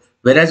separate bone,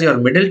 whereas your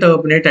middle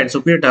turbinate and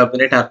superior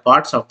turbinate are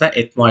parts of the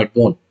ethmoid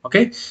bone.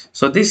 Okay,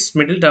 so this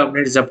middle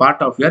turbinate is a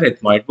part of your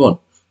ethmoid bone,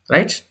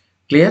 right?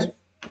 Clear?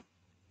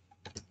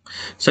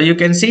 So you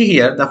can see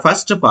here the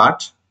first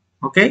part.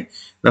 Okay,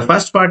 the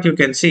first part you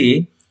can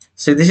see.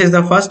 So this is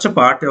the first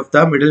part of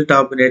the middle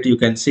turbinate you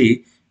can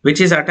see,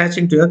 which is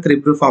attaching to your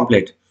cribriform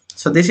plate.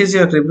 So this is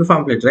your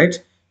cribriform plate, right?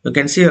 You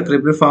can see your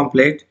cribriform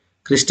plate,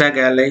 crista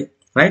galli,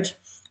 right?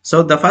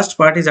 So the first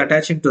part is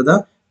attaching to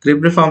the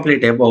cribriform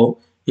plate above.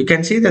 You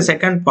can see the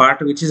second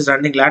part which is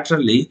running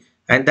laterally,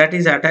 and that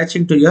is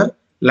attaching to your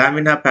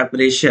lamina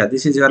papyracea.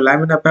 This is your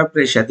lamina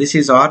papyracea. This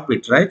is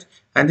orbit, right?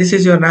 And this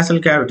is your nasal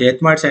cavity,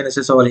 ethmoid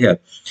sinuses over here.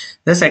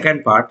 The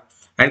second part.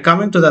 And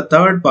coming to the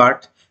third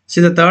part,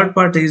 see the third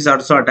part is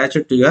also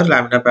attached to your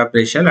lamina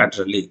papyracea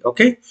laterally.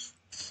 Okay,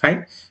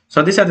 fine.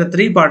 So these are the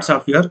three parts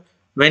of your,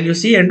 when you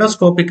see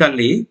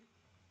endoscopically,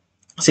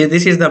 see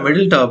this is the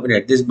middle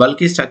turbinate. This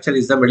bulky structure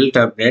is the middle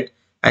turbinate.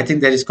 I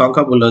think there is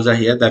concha bullosa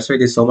here. That's why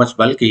it is so much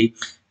bulky.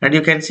 And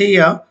you can see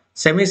a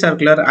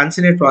semicircular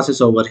uncinate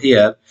process over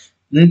here.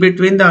 In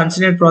between the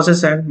uncinate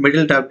process and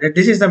middle turbinate,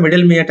 this is the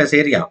middle meatus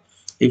area.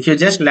 If you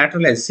just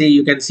lateralize, see,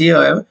 you can see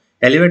a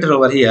elevator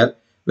over here.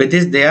 With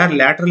this, they are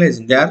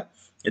lateralizing. They are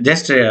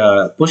just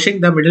pushing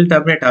the middle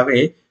turbinate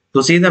away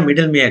to see the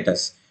middle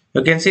meatus.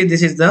 You can see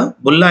this is the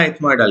bulla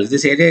ethmoidalis.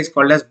 This area is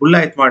called as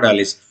bulla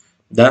ethmoidalis.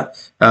 The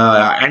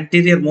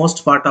anterior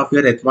most part of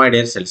your ethmoid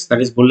air cells, that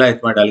is bulla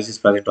ethmoidalis, is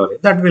present over here.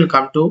 That will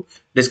come to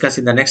discuss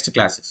in the next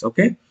classes.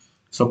 Okay.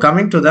 So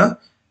coming to the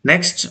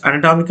next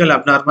anatomical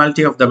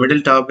abnormality of the middle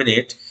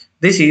turbinate,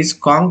 this is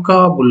concha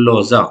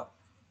bullosa.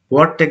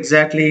 What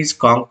exactly is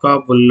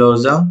concha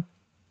bullosa?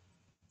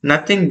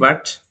 Nothing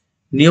but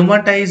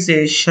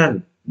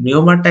Pneumatization.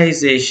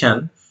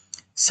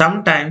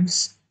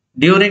 Sometimes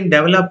during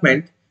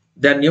development,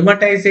 the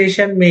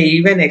pneumatization may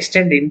even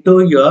extend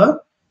into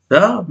your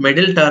the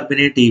middle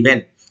turbinate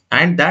even,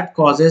 and that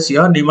causes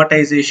your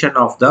pneumatization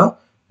of the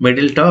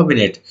middle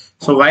turbinate.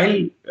 So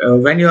while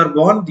when you are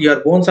born,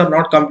 your bones are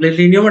not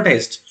completely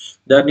pneumatized.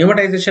 The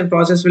pneumatization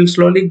process will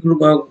slowly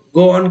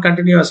go on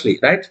continuously,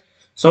 right?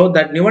 So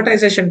that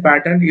pneumatization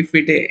pattern, if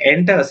it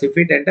enters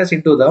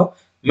into the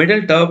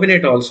middle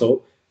turbinate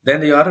also,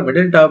 then your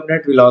middle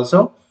turbinate will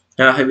also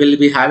will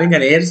be having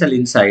an air cell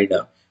inside.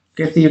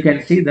 Okay, so you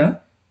can see the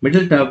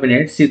middle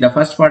turbinate. See the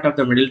first part of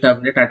the middle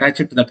turbinate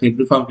attached to the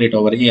cribriform plate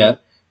over here,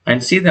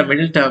 and see the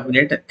middle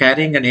turbinate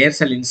carrying an air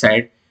cell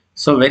inside.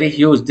 So very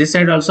huge. This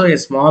side also a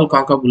small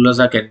concha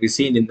bullosa can be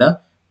seen in the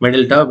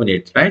middle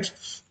turbinate, right?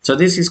 So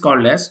this is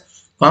called as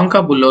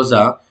concha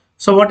bullosa.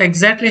 So what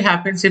exactly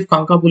happens if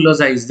concha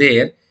bullosa is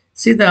there?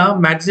 See the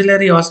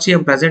maxillary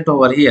ostium present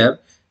over here.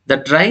 The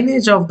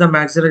drainage of the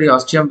maxillary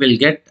ostium will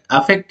get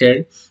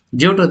affected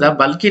due to the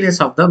bulkiness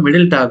of the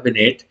middle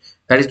turbinate,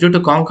 that is due to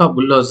concha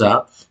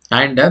bullosa,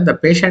 and the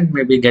patient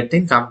may be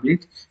getting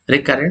complete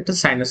recurrent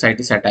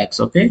sinusitis attacks.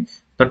 Okay,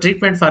 the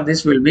treatment for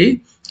this will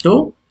be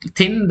to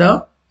thin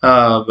the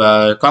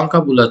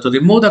concha bullosa, to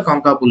remove the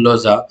concha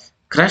bullosa,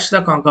 crush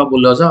the concha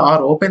bullosa,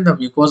 or open the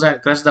mucosa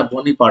and crush the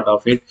bony part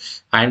of it,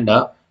 and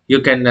you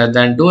can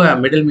then do a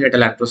middle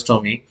meatal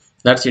antrostomy.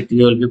 That's it.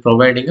 You will be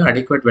providing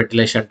adequate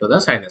ventilation to the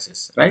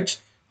sinuses, right?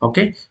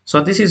 Okay,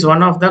 so this is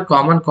one of the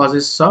common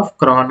causes of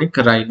chronic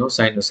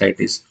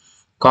rhinosinusitis.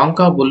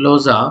 Concha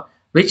bullosa,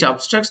 which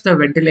obstructs the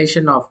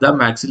ventilation of the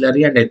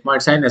maxillary and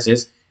ethmoid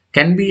sinuses,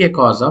 can be a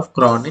cause of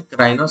chronic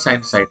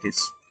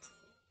rhinosinusitis.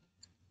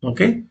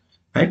 Okay,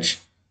 right.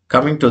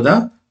 Coming to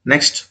the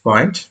next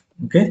point.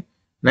 Okay,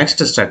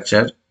 next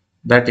structure,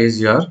 that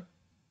is your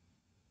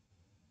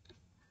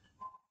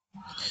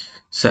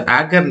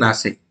agar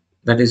nasi.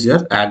 That is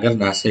your agar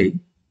nasi.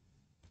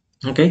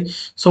 Okay,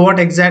 so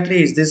what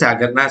exactly is this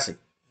agar nasi?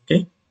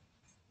 Okay,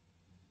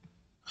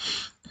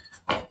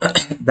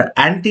 the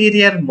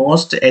anterior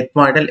most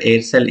ethmoidal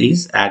air cell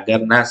is agar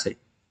nasi.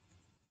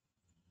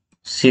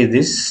 See,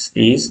 this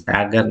is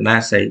agar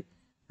nasi.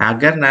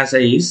 Agar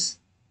nasi is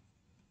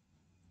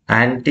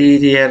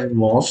anterior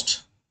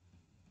most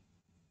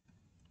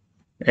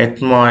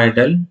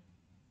ethmoidal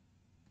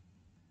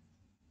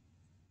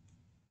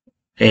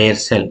air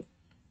cell.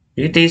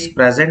 It is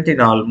present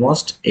in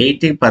almost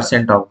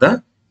 80% of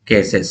the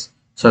cases.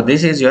 So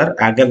this is your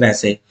agar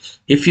nasi.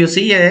 If you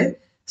see a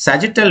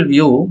sagittal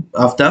view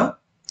of the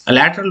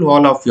lateral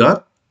wall of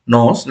your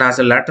nose,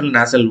 lateral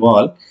nasal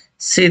wall,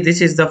 see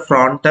this is the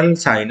frontal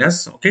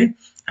sinus, okay,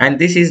 and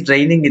this is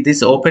draining,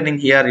 this opening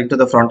here into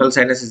the frontal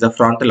sinus is the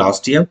frontal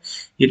ostium.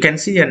 You can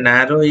see a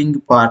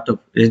narrowing part of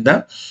is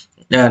the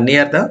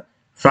near the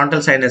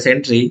frontal sinus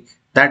entry.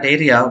 That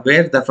area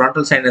where the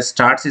frontal sinus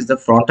starts is the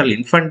frontal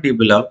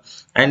infundibulum,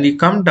 and you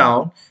come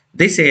down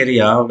this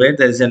area where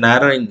there is a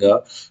narrowing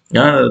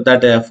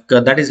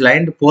that is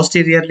lined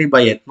posteriorly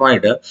by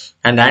ethmoid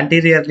and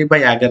anteriorly by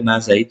agar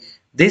nasi.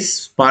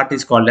 This part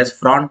is called as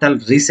frontal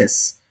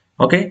recess.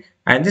 Okay,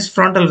 and this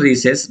frontal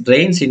recess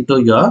drains into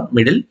your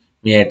middle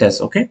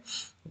meatus. Okay,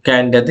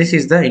 and this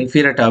is the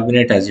inferior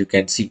turbinate, as you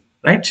can see,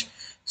 right?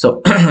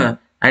 So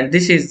and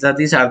these are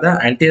the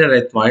anterior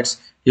ethmoids.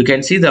 You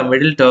can see the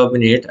middle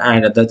turbinate,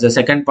 and the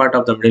second part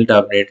of the middle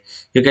turbinate.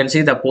 You can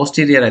see the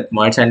posterior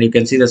ethmoids, and you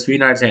can see the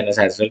sphenoid sinus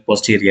as well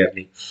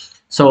posteriorly.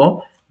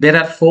 So there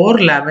are four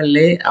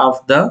lamellae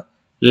of the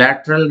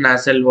lateral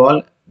nasal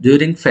wall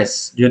during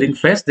FES. During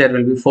FES, there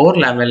will be four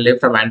lamellae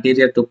from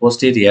anterior to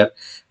posterior.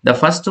 The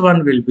first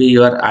one will be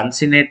your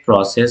uncinate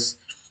process.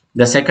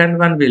 The second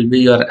one will be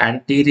your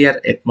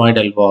anterior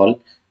ethmoidal wall.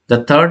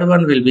 The third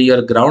one will be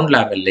your ground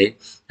lamellae,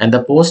 and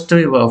the fourth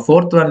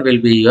one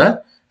will be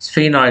your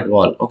sphenoid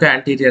wall. Okay,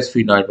 anterior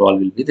sphenoid wall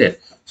will be there.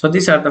 So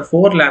these are the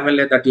four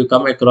lamellae that you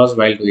come across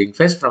while doing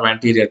FES from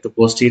anterior to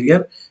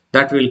posterior.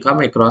 That will come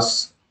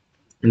across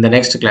in the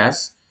next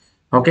class.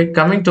 Okay,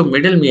 coming to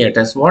middle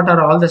meatus, what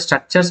are all the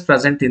structures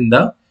present in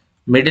the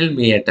middle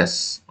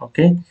meatus?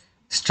 Okay,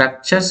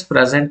 structures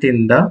present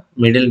in the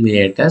middle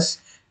meatus.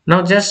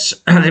 Now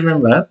just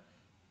remember,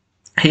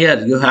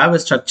 here you have a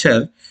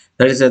structure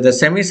that is the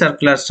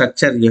semicircular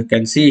structure. You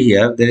can see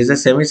here there is a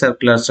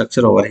semicircular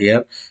structure over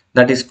here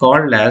that is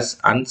called as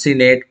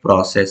uncinate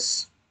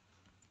process.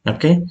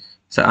 Okay,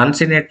 so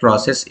uncinate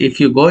process, if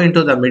you go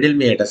into the middle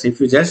meatus, if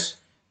you just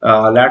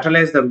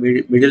lateralize the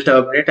middle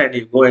turbinate and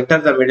you go enter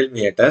the middle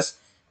meatus,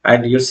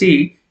 and you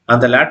see on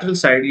the lateral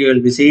side you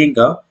will be seeing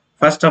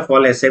first of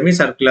all a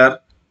semicircular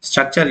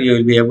structure. You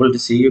will be able to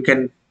see, you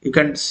can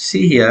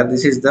see here,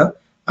 this is the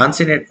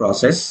uncinate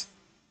process.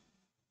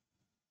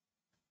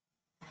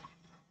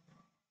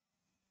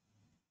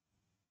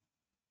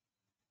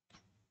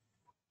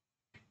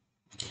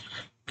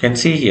 Can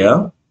see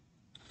here.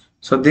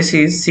 So this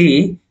is,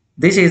 see,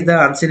 this is the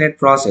uncinate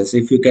process.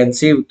 If you can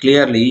see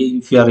clearly,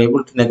 if you are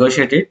able to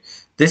negotiate it,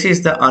 this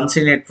is the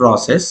uncinate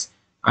process.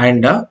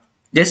 And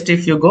just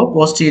if you go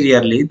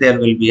posteriorly, there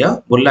will be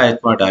a bulla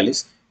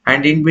ethmoidalis,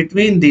 and in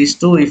between these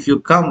two, if you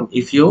come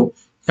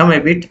a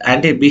bit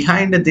and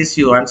behind this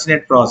you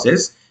uncinate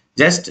process,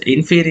 just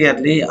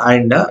inferiorly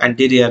and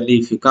anteriorly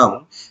if you come,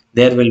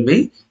 there will be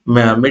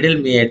middle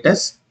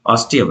meatus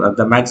ostium.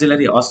 The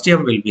maxillary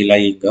ostium will be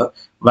lying.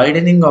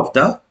 Widening of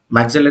the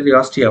maxillary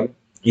ostium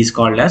is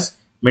called as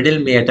middle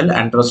meatal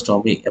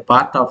antrostomy, a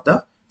part of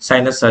the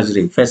sinus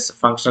surgery,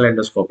 functional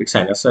endoscopic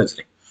sinus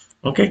surgery.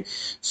 Okay,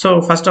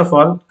 so first of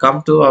all,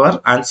 come to our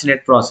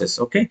uncinate process.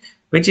 Okay,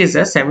 which is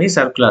a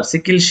semicircular,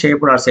 sickle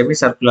shaped or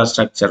semicircular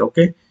structure.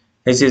 Okay,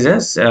 this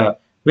is a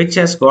which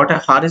has got a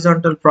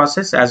horizontal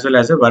process as well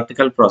as a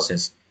vertical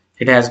process.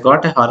 It has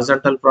got a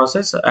horizontal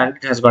process and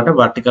it has got a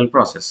vertical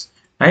process,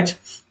 right?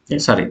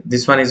 Sorry,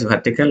 this one is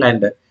vertical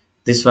and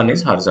this one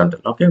is horizontal.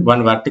 Okay,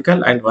 one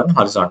vertical and one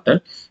horizontal.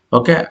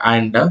 Okay,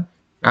 and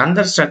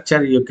another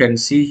structure you can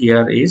see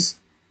here is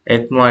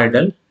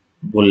ethmoidal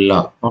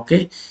bulla.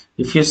 Okay,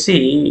 if you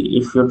see,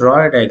 if you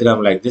draw a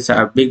diagram like this,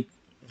 a big,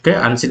 okay,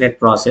 uncinate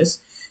process,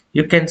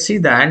 you can see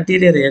the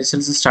anterior air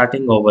cells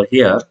starting over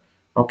here.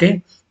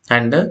 Okay,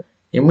 and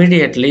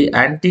immediately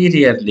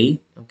anteriorly,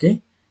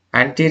 okay,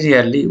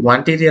 anterior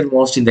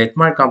most in the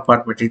ethmoid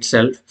compartment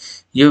itself,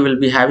 you will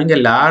be having a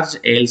large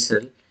air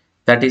cell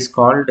that is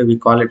called, we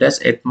call it as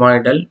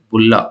ethmoidal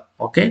bulla.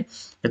 Okay,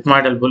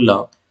 ethmoidal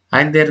bulla,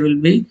 and there will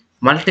be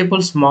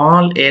multiple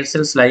small air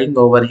cells lying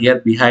over here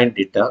behind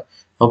it.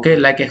 Okay,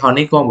 like a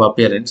honeycomb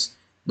appearance.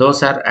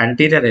 Those are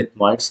anterior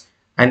ethmoids.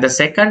 And the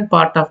second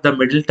part of the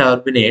middle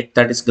turbinate,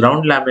 that is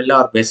ground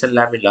lamella or basal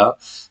lamella,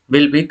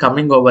 will be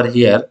coming over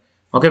here.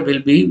 Okay,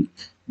 will be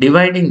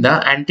dividing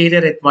the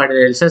anterior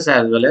ethmoidal air cells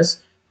as well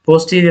as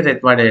posterior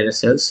ethmoidal air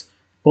cells.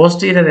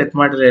 Posterior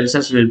ethmoidal air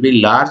cells will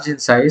be large in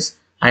size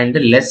and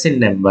less in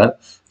number.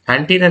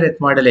 Anterior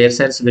ethmoidal air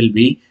cells will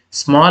be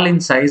small in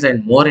size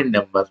and more in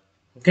number.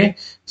 Okay,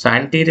 so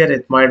anterior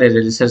ethmoidal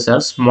air cells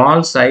are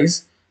small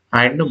size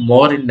and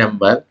more in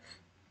number.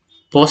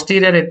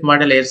 Posterior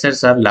ethmoidal air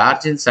cells are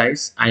large in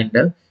size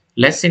and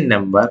less in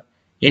number.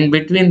 In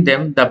between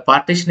them, the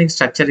partitioning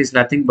structure is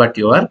nothing but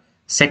your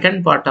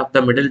second part of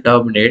the middle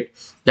turbinate,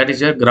 that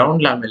is your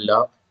ground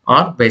lamella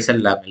or basal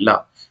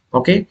lamella.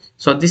 Okay,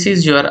 so this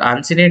is your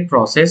uncinate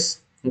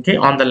process. Okay,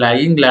 on the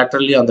lying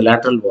laterally on the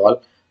lateral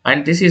wall,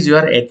 and this is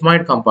your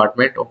ethmoid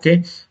compartment.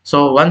 Okay,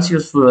 so once you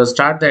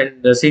start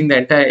seeing the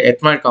entire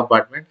ethmoid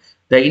compartment,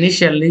 the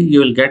initially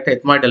you will get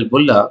ethmoidal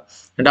bulla,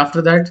 and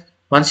after that,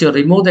 once you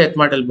remove the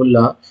ethmoidal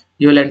bulla,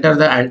 you will enter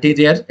the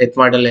anterior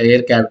ethmoidal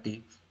air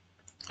cavity.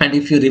 And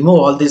if you remove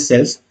all these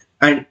cells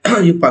and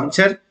you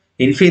puncture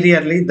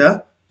inferiorly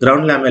the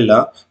ground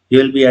lamella, you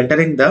will be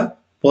entering the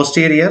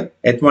posterior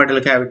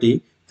ethmoidal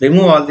cavity.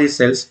 Remove all these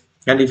cells,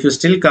 and if you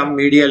still come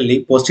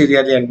medially,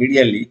 posteriorly and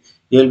medially,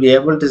 you will be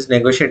able to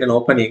negotiate an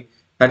opening,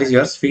 that is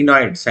your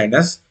sphenoid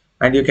sinus,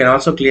 and you can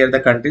also clear the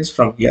contents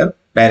from here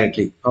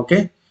directly.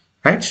 Okay,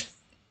 right?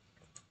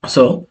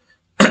 So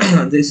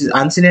this is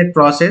uncinate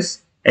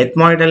process,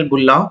 ethmoidal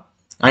bulla,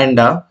 and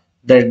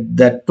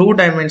the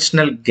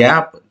two-dimensional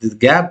gap, the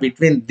gap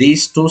between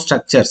these two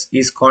structures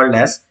is called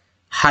as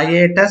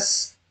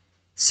hiatus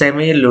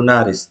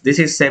semilunaris. This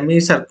is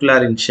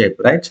semicircular in shape,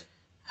 right?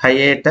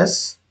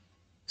 Hiatus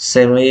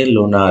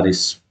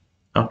semilunaris.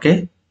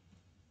 Okay,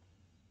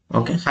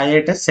 okay,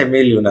 hiatus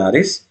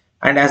semilunaris,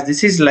 and as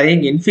this is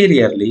lying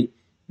inferiorly,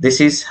 this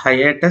is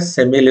hiatus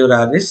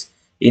semilunaris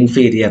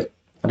inferior,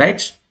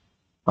 right?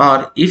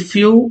 Or if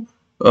you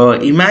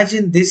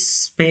imagine this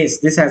space,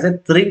 this has a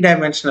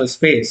three-dimensional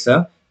space,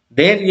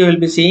 there you will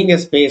be seeing a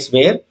space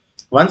where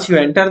once you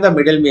enter the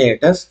middle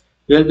meatus,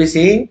 you will be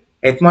seeing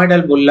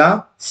ethmoidal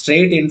bulla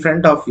straight in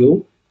front of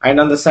you, and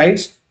on the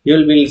sides you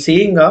will be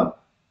seeing a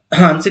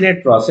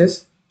uncinate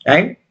process,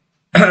 and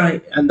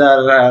and on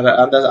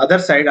the other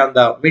side, on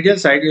the middle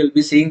side, you will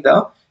be seeing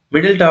the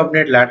middle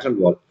turbinate lateral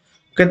wall.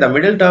 Okay, the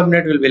middle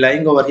turbinate will be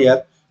lying over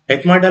here,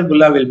 ethmoidal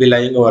bulla will be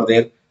lying over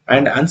there,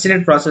 and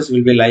uncinate process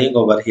will be lying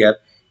over here.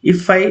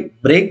 If I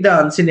break the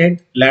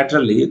uncinate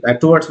laterally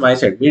towards my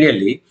side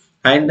medially,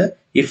 and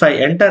if I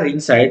enter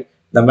inside,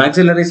 the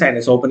maxillary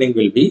sinus opening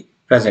will be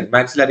present,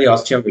 maxillary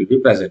ostium will be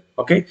present.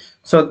 Okay,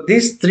 so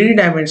this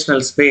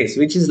three-dimensional space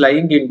which is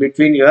lying in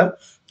between your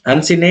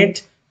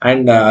uncinate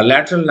and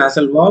lateral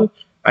nasal wall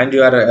and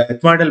your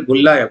ethmoidal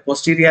bulla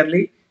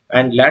posteriorly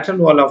and lateral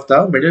wall of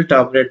the middle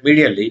turbinate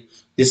medially,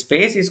 this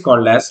space is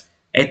called as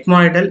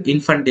ethmoidal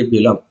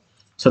infundibulum.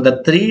 So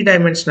the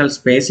three-dimensional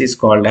space is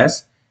called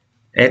as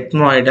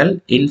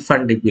ethmoidal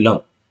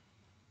infundibulum.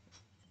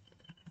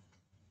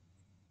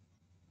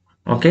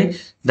 Okay,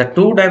 the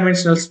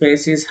two-dimensional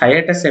space is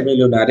hiatus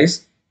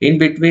semilunaris. In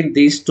between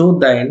these two,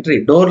 the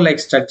entry door-like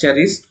structure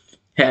is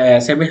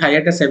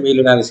hiatus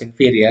semilunaris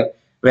inferior,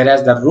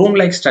 whereas the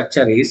room-like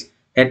structure is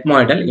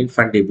ethmoidal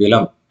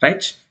infundibulum.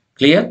 Right?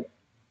 Clear?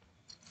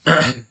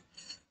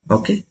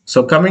 Okay.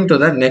 So coming to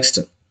the next.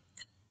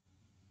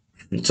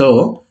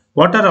 So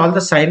what are all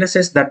the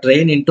sinuses that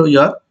drain into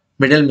your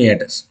middle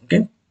meatus?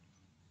 Okay.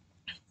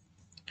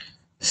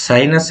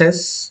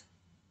 Sinuses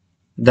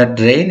that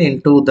drain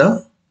into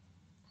the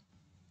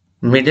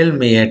middle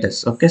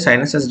meatus. Okay,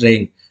 sinuses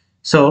drain.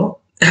 So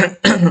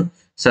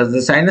So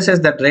the sinuses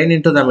that drain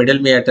into the middle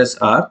meatus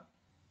are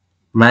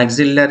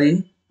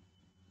maxillary,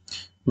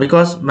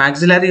 because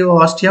maxillary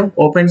ostium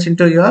opens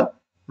into your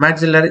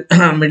maxillary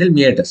middle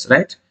meatus,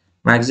 right?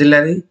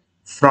 Maxillary,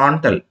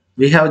 frontal.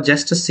 We have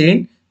just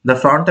seen the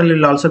frontal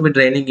will also be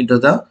draining into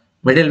the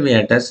middle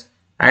meatus,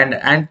 and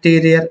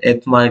anterior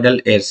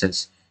ethmoidal air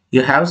cells.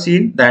 You have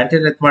seen the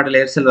anterior ethmoidal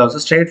air cells also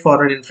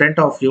straightforward in front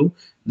of you.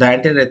 The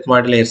anterior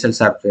ethmoidal air cells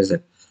are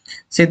present.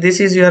 See, this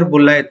is your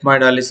bulla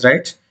ethmoidalis,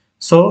 right?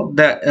 So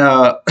the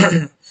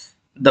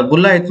the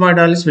bulla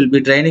ethmoidalis will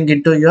be draining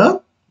into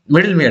your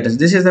middle meatus.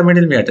 This is the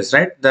middle meatus,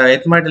 right? The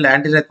ethmoidal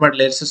anterior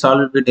ethmoidal air cells all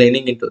will be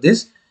draining into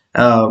this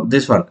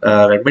one,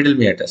 middle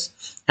meatus.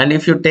 And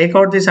if you take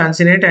out this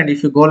uncinate and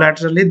if you go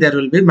laterally, there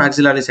will be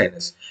maxillary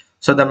sinus.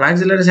 So the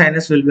maxillary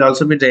sinus will be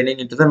also be draining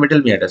into the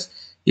middle meatus.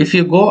 If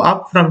you go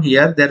up from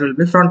here, there will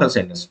be frontal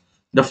sinus.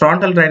 The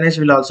frontal drainage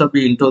will also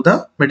be into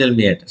the middle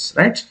meatus,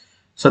 right?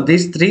 So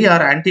these three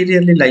are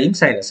anteriorly lying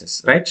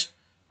sinuses, right?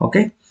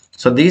 Okay.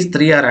 So these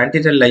three are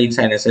anterior lying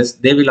sinuses.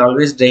 They will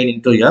always drain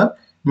into your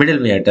middle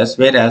meatus,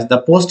 whereas the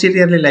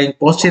posteriorly lying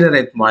posterior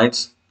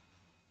ethmoids.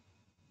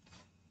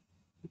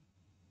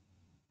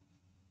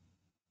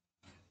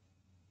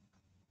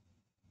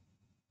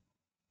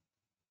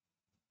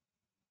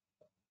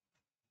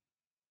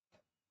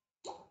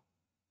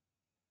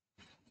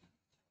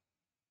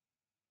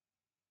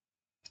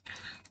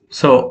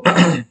 So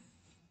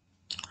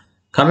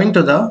coming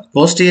to the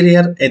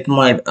posterior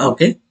ethmoid,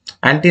 okay,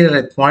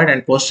 anterior ethmoid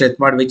and posterior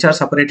ethmoid, which are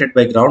separated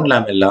by ground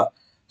lamella.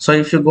 So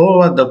if you go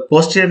over the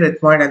posterior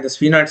ethmoid and the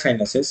sphenoid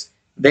sinuses,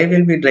 they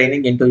will be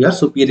draining into your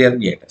superior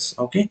meatus.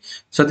 Okay,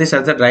 so this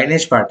is the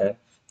drainage pattern.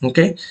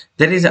 Okay,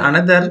 there is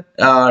another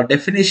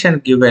definition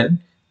given,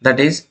 that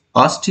is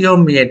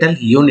osteomeatal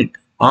unit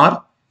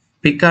or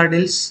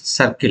Picardill's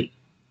circle.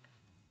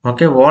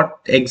 Okay, what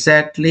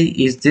exactly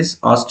is this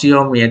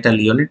osteomeatal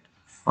unit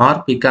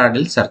or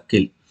Picardill's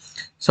circle?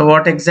 So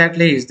what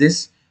exactly is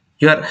this?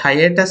 Your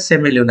hiatus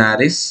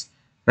semilunaris,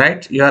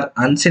 right? Your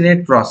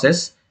uncinate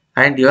process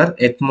and your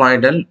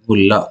ethmoidal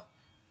bulla.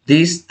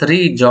 These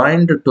three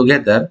joined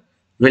together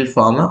will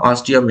form a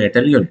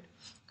osteomeatal unit.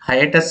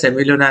 Hiatus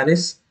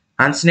semilunaris,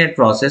 uncinate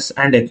process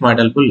and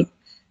ethmoidal bulla.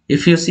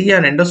 If you see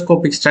an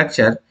endoscopic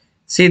structure,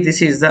 see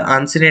this is the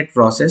uncinate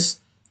process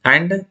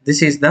and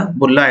this is the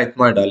bulla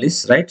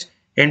ethmoidalis, right?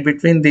 In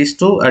between these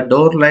two, a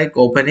door like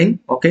opening,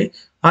 okay,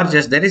 or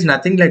just there is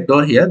nothing like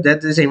door here, there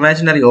is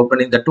imaginary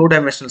opening, the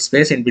two-dimensional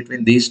space in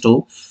between these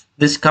two.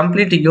 This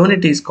complete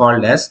unit is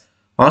called as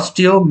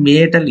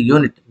osteomeatal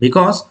unit,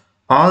 because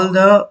all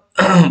the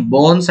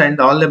bones and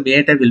all the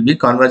meata will be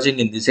converging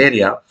in this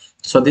area.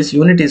 So this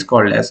unit is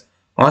called as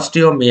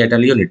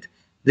osteomeatal unit.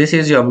 This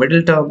is your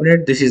middle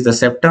turbinate, this is the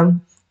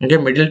septum. Okay,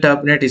 middle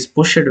turbinate is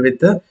pushed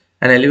with an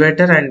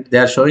elevator and they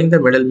are showing the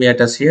middle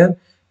meatus here.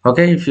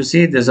 Okay, if you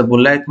see, there's a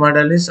bulla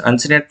ethmoidalis,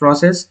 uncinate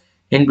process.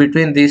 In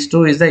between these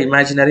two is the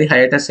imaginary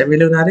hiatus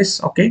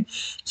semilunaris. Okay,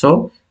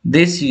 so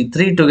these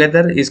three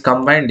together is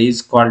combined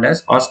is called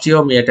as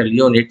osteomeatal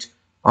unit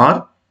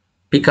or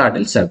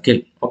Picardill's circle.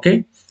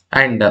 Okay,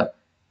 and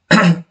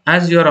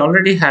as you are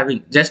already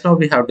having, just now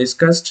we have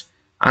discussed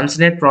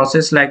uncinate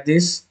process like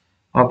this.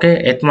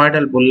 Okay,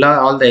 ethmoidal bulla,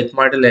 all the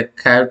ethmoidal air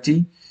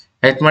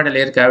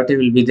cavity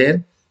will be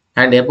there,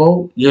 and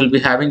above you will be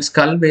having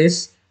skull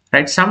base,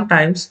 right?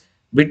 Sometimes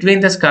between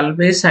the skull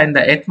base and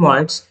the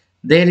ethmoids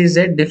there is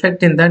a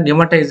defect in the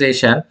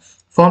pneumatization,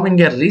 forming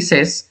a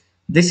recess.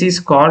 This is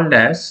called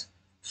as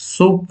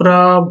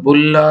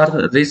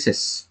suprabullar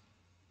recess.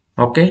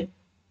 Okay,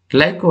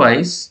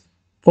 likewise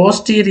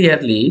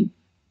posteriorly,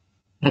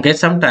 okay,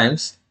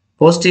 sometimes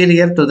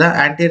posterior to the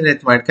anterior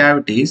ethmoid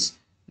cavities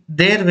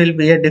there will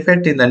be a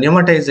defect in the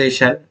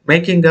pneumatization,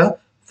 making a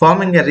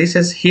forming a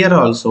recess here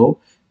also.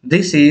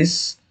 This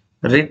is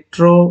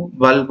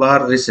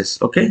retrobulbar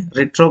recess. Okay,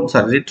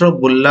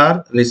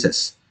 retrobullar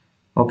recess.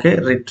 Okay,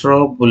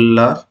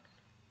 retrobullar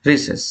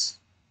recess.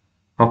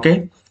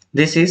 Okay,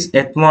 this is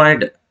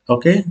ethmoid.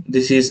 Okay,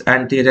 this is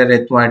anterior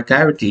ethmoid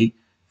cavity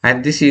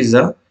and this is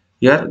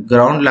your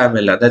ground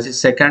lamella, that is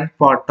second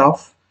part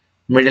of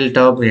middle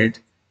turbinate,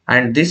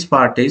 and this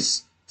part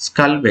is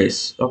skull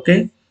base.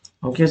 Okay,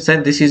 okay,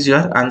 so this is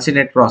your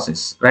uncinate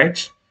process,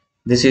 right?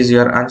 This is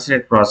your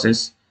uncinate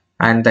process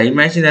and the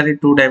imaginary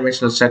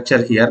two-dimensional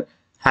structure here,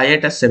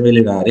 hiatus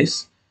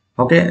semilunaris.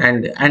 Okay,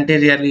 and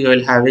anteriorly you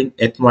will having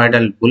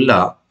ethmoidal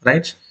bulla,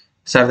 right?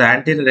 So the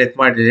anterior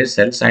ethmoid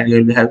cells and you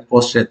will be having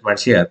posterior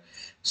ethmoids here.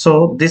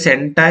 So this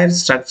entire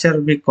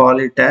structure we call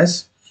it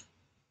as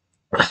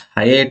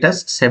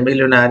hiatus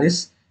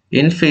semilunaris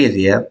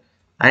inferior,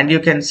 and you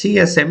can see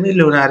a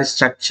semilunar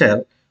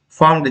structure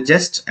formed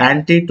just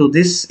anti to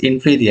this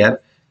inferior,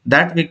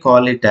 that we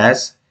call it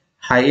as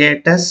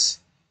hiatus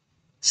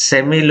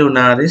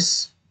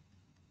semilunaris,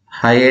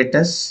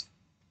 hiatus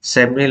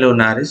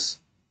semilunaris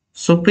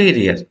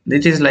superior.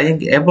 It is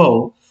lying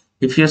above.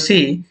 If you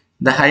see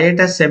the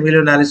hiatus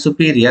semilunaris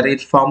superior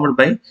is formed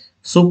by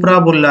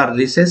suprabullar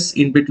recess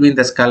in between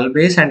the skull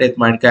base and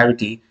ethmoid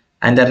cavity,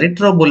 and the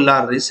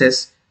retrobullar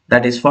recess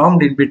that is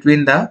formed in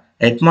between the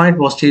ethmoid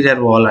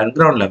posterior wall and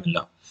ground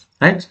lamella.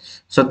 right?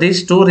 So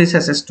these two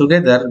recesses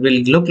together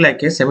will look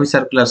like a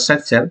semicircular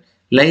structure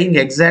lying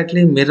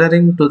exactly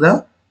mirroring to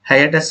the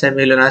hiatus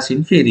semilunaris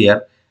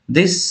inferior.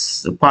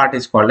 This part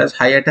is called as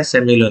hiatus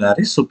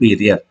semilunaris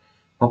superior.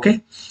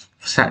 Okay,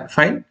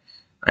 fine.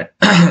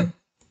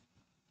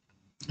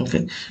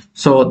 Okay,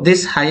 so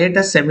this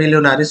hiatus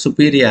semilunaris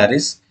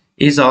superioris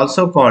is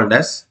also called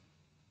as,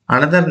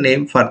 another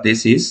name for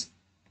this is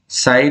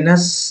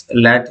sinus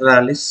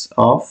lateralis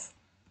of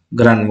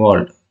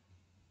Grunwald.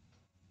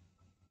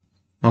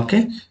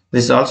 Okay,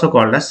 this is also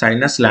called as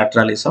sinus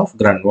lateralis of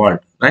Grunwald,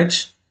 right?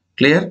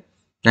 Clear?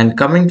 And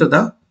coming to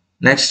the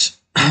next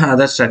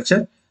other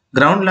structure,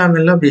 ground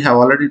lamella, we have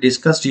already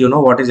discussed, you know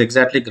what is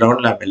exactly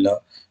ground lamella.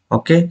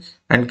 Okay,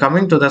 and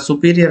coming to the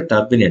superior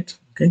turbinate.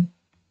 Okay,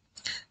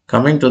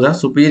 coming to the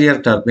superior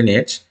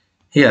turbinate,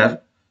 here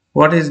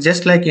what is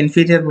just like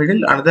inferior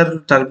middle, another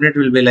turbinate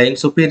will be lying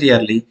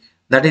superiorly,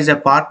 that is a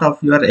part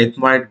of your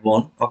ethmoid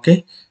bone.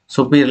 Okay,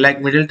 superior, like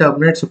middle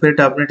turbinate, superior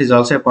turbinate is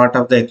also a part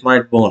of the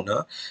ethmoid bone,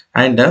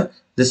 and the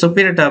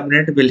superior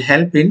turbinate will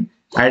help in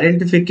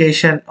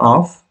identification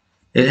of,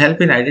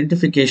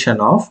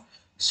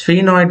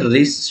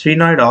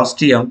 sphenoid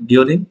ostium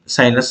during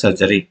sinus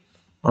surgery.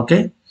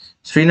 Okay,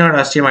 sphenoid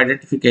ostium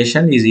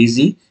identification is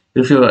easy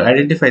if you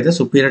identify the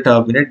superior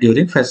turbinate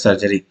during first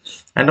surgery.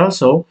 And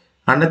also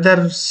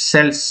another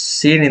cells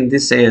seen in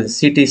this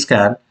CT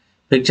scan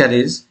picture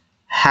is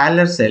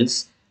Haller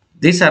cells.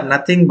 These are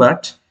nothing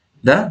but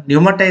the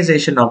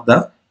pneumatization of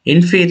the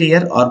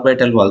inferior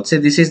orbital wall. See,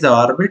 this is the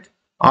orbit.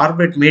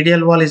 Orbit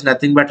medial wall is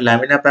nothing but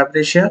lamina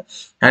papracia,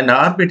 and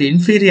orbit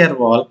inferior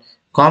wall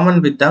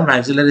common with the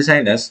maxillary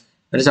sinus.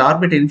 There is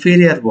orbit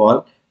inferior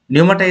wall.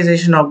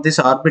 Pneumatization of this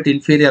orbit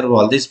inferior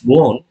wall, this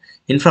bone,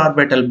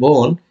 infraorbital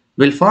bone,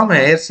 will form a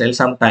air cell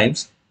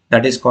sometimes,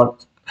 that is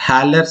called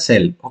Haller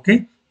cell.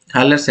 Okay,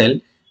 Haller cell.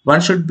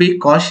 One should be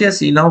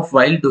cautious enough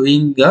while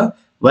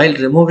while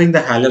removing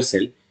the Haller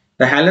cell.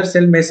 The Haller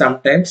cell may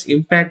sometimes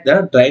impact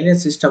the drainage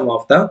system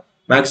of the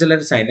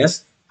maxillary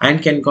sinus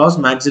and can cause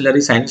maxillary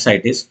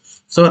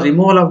sinusitis. So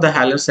removal of the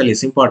Haller cell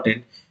is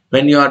important.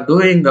 When you are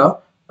doing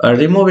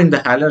removing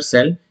the Haller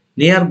cell,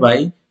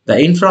 nearby the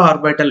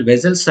infraorbital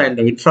vessels and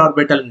the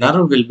infraorbital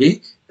nerve will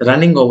be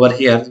running over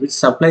here, which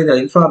supply the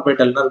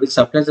infraorbital nerve, which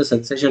supplies the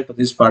sensation to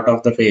this part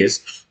of the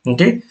face.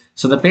 Okay,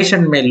 so the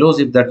patient may lose,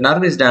 if that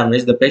nerve is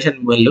damaged, the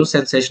patient will lose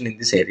sensation in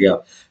this area.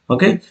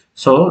 Okay,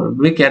 so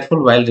be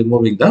careful while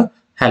removing the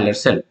Haller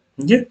cell.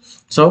 Okay,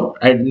 so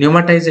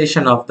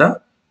pneumatization of the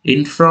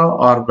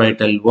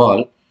infraorbital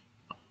wall,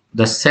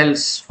 the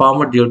cells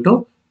formed due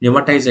to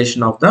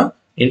pneumatization of the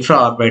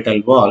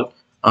infraorbital wall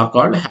are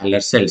called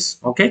Haller cells.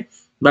 Okay,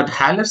 but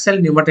Haller cell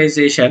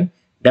pneumatization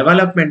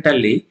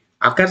developmentally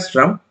occurs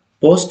from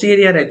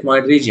posterior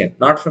ethmoid region,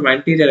 not from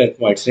anterior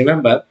ethmoids.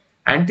 Remember,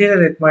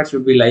 anterior ethmoids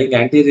will be lying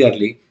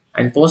anteriorly,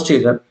 and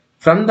posterior,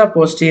 from the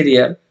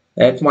posterior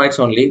ethmoids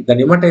only, the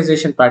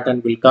pneumatization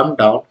pattern will come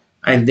down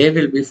and they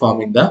will be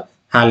forming the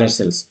Haller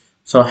cells.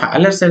 So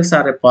Haller cells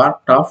are a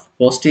part of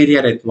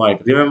posterior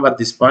ethmoid. Remember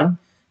this point.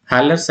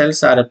 Haller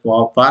cells are a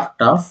part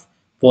of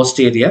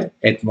posterior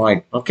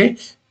ethmoid. Okay,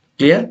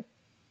 clear?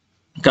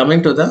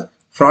 Coming to the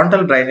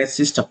frontal drainage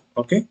system.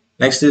 Okay,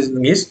 next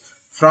is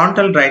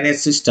frontal drainage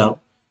system.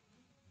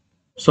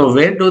 So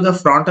where do the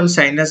frontal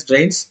sinus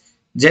drains?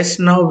 Just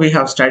now we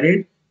have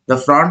studied the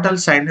frontal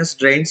sinus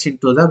drains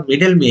into the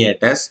middle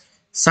meatus.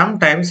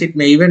 Sometimes it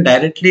may even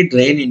directly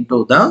drain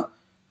into the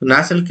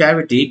nasal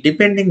cavity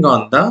depending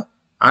on the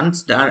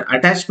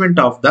attachment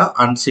of the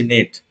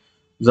uncinate.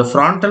 The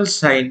frontal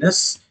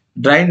sinus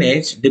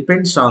drainage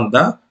depends on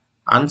the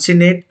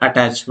uncinate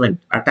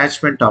attachment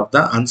of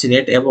the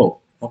uncinate above.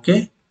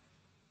 Okay,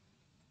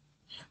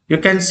 you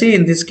can see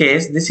in this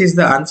case, this is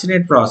the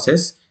uncinate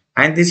process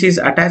and this is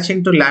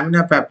attaching to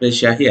lamina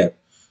papracia here.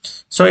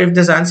 So if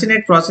this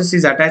uncinate process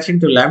is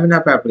attaching to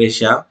lamina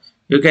papracia,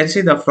 you can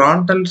see the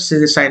frontal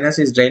sinus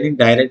is draining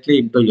directly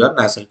into your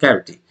nasal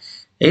cavity.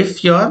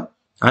 If your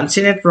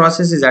uncinate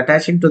process is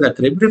attaching to the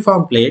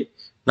cribriform plate,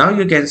 now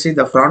you can see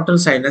the frontal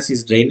sinus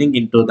is draining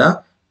into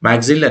the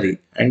maxillary,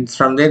 and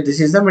from there this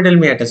is the middle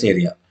meatus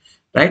area,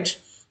 right?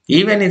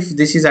 Even if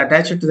this is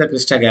attached to the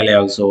crista galli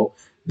also,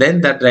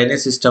 then the drainage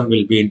system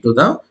will be into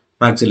the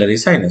maxillary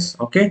sinus.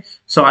 Okay,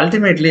 so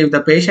ultimately if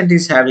the patient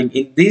is having,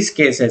 in these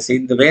cases,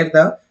 where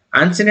the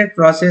uncinate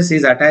process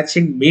is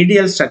attaching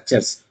medial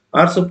structures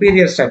or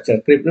superior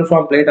structure,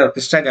 cribriform plate or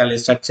crista galli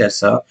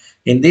structures,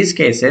 in these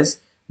cases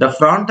the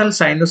frontal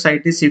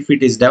sinusitis, if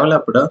it is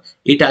developed,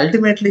 it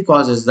ultimately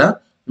causes the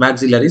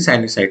maxillary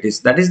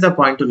sinusitis. That is the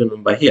point to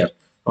remember here.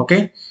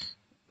 Okay,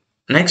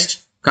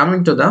 next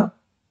coming to the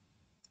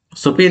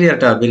superior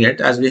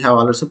turbinate, as we have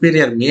already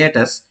superior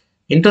meatus.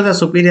 Into the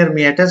superior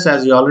meatus,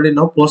 as you already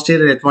know,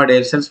 posterior ethmoid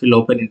air cells will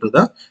open into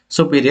the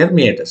superior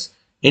meatus.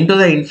 Into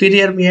the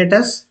inferior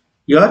meatus,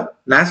 your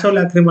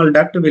nasolacrimal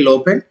duct will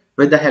open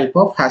with the help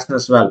of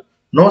Hasner's valve.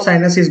 No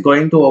sinus is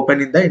going to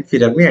open in the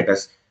inferior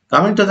meatus.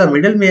 Coming to the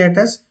middle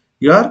meatus,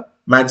 your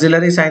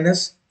maxillary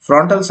sinus,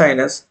 frontal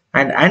sinus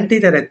and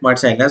anterior ethmoid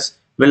sinus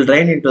will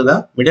drain into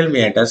the middle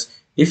meatus.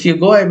 If you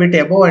go a bit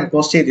above and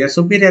posterior,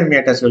 superior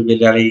meatus will be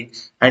lying,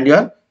 and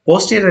your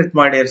posterior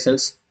ethmoid air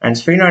cells and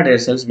sphenoid air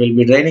cells will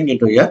be draining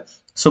into your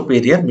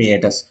superior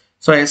meatus.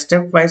 So a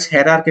stepwise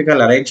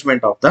hierarchical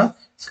arrangement of the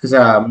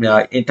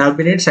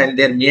turbinates and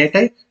their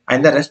meati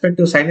and the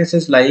respective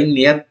sinuses lying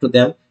near to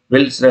them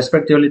will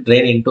respectively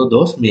drain into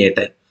those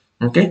meati.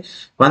 Okay.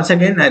 Once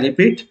again, I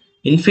repeat,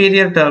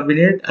 inferior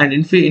turbinate and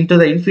into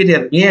the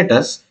inferior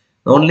meatus,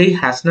 only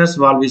Hasner's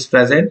valve is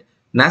present.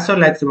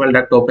 Nasolacrimal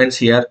duct opens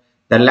here.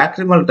 The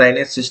lacrimal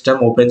drainage system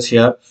opens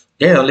here.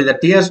 Okay, only the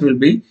tears will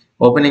be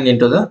opening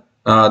into the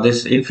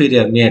this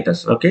inferior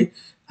meatus. Okay,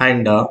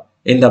 and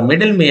in the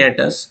middle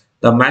meatus,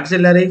 the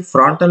maxillary,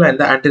 frontal, and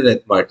the anterior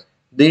ethmoid.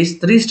 These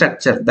three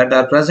structures that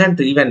are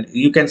present, even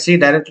you can see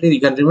directly.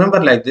 You can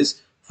remember like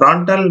this: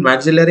 frontal,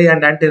 maxillary,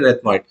 and anterior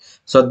ethmoid.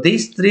 So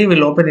these three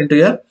will open into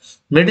your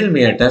middle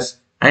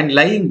meatus, and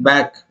lying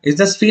back is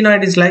the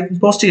sphenoid is lying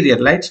posterior,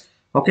 right?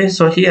 Okay,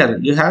 so here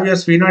you have your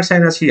sphenoid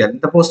sinus here,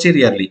 the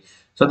posteriorly.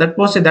 So that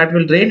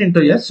will drain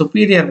into your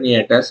superior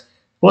meatus.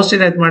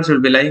 Posterior ethmoids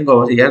will be lying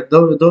over here.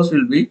 Those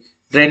will be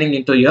draining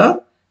into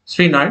your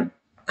sphenoid,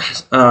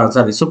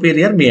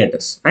 superior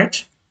meatus,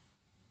 right?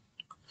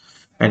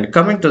 And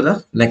coming to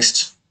the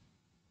next.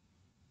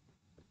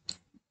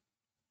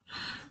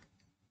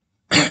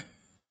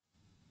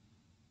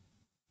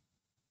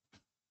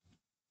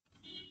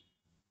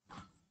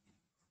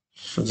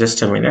 So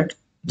just a minute,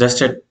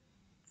 just a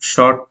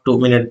short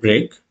 2-minute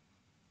break.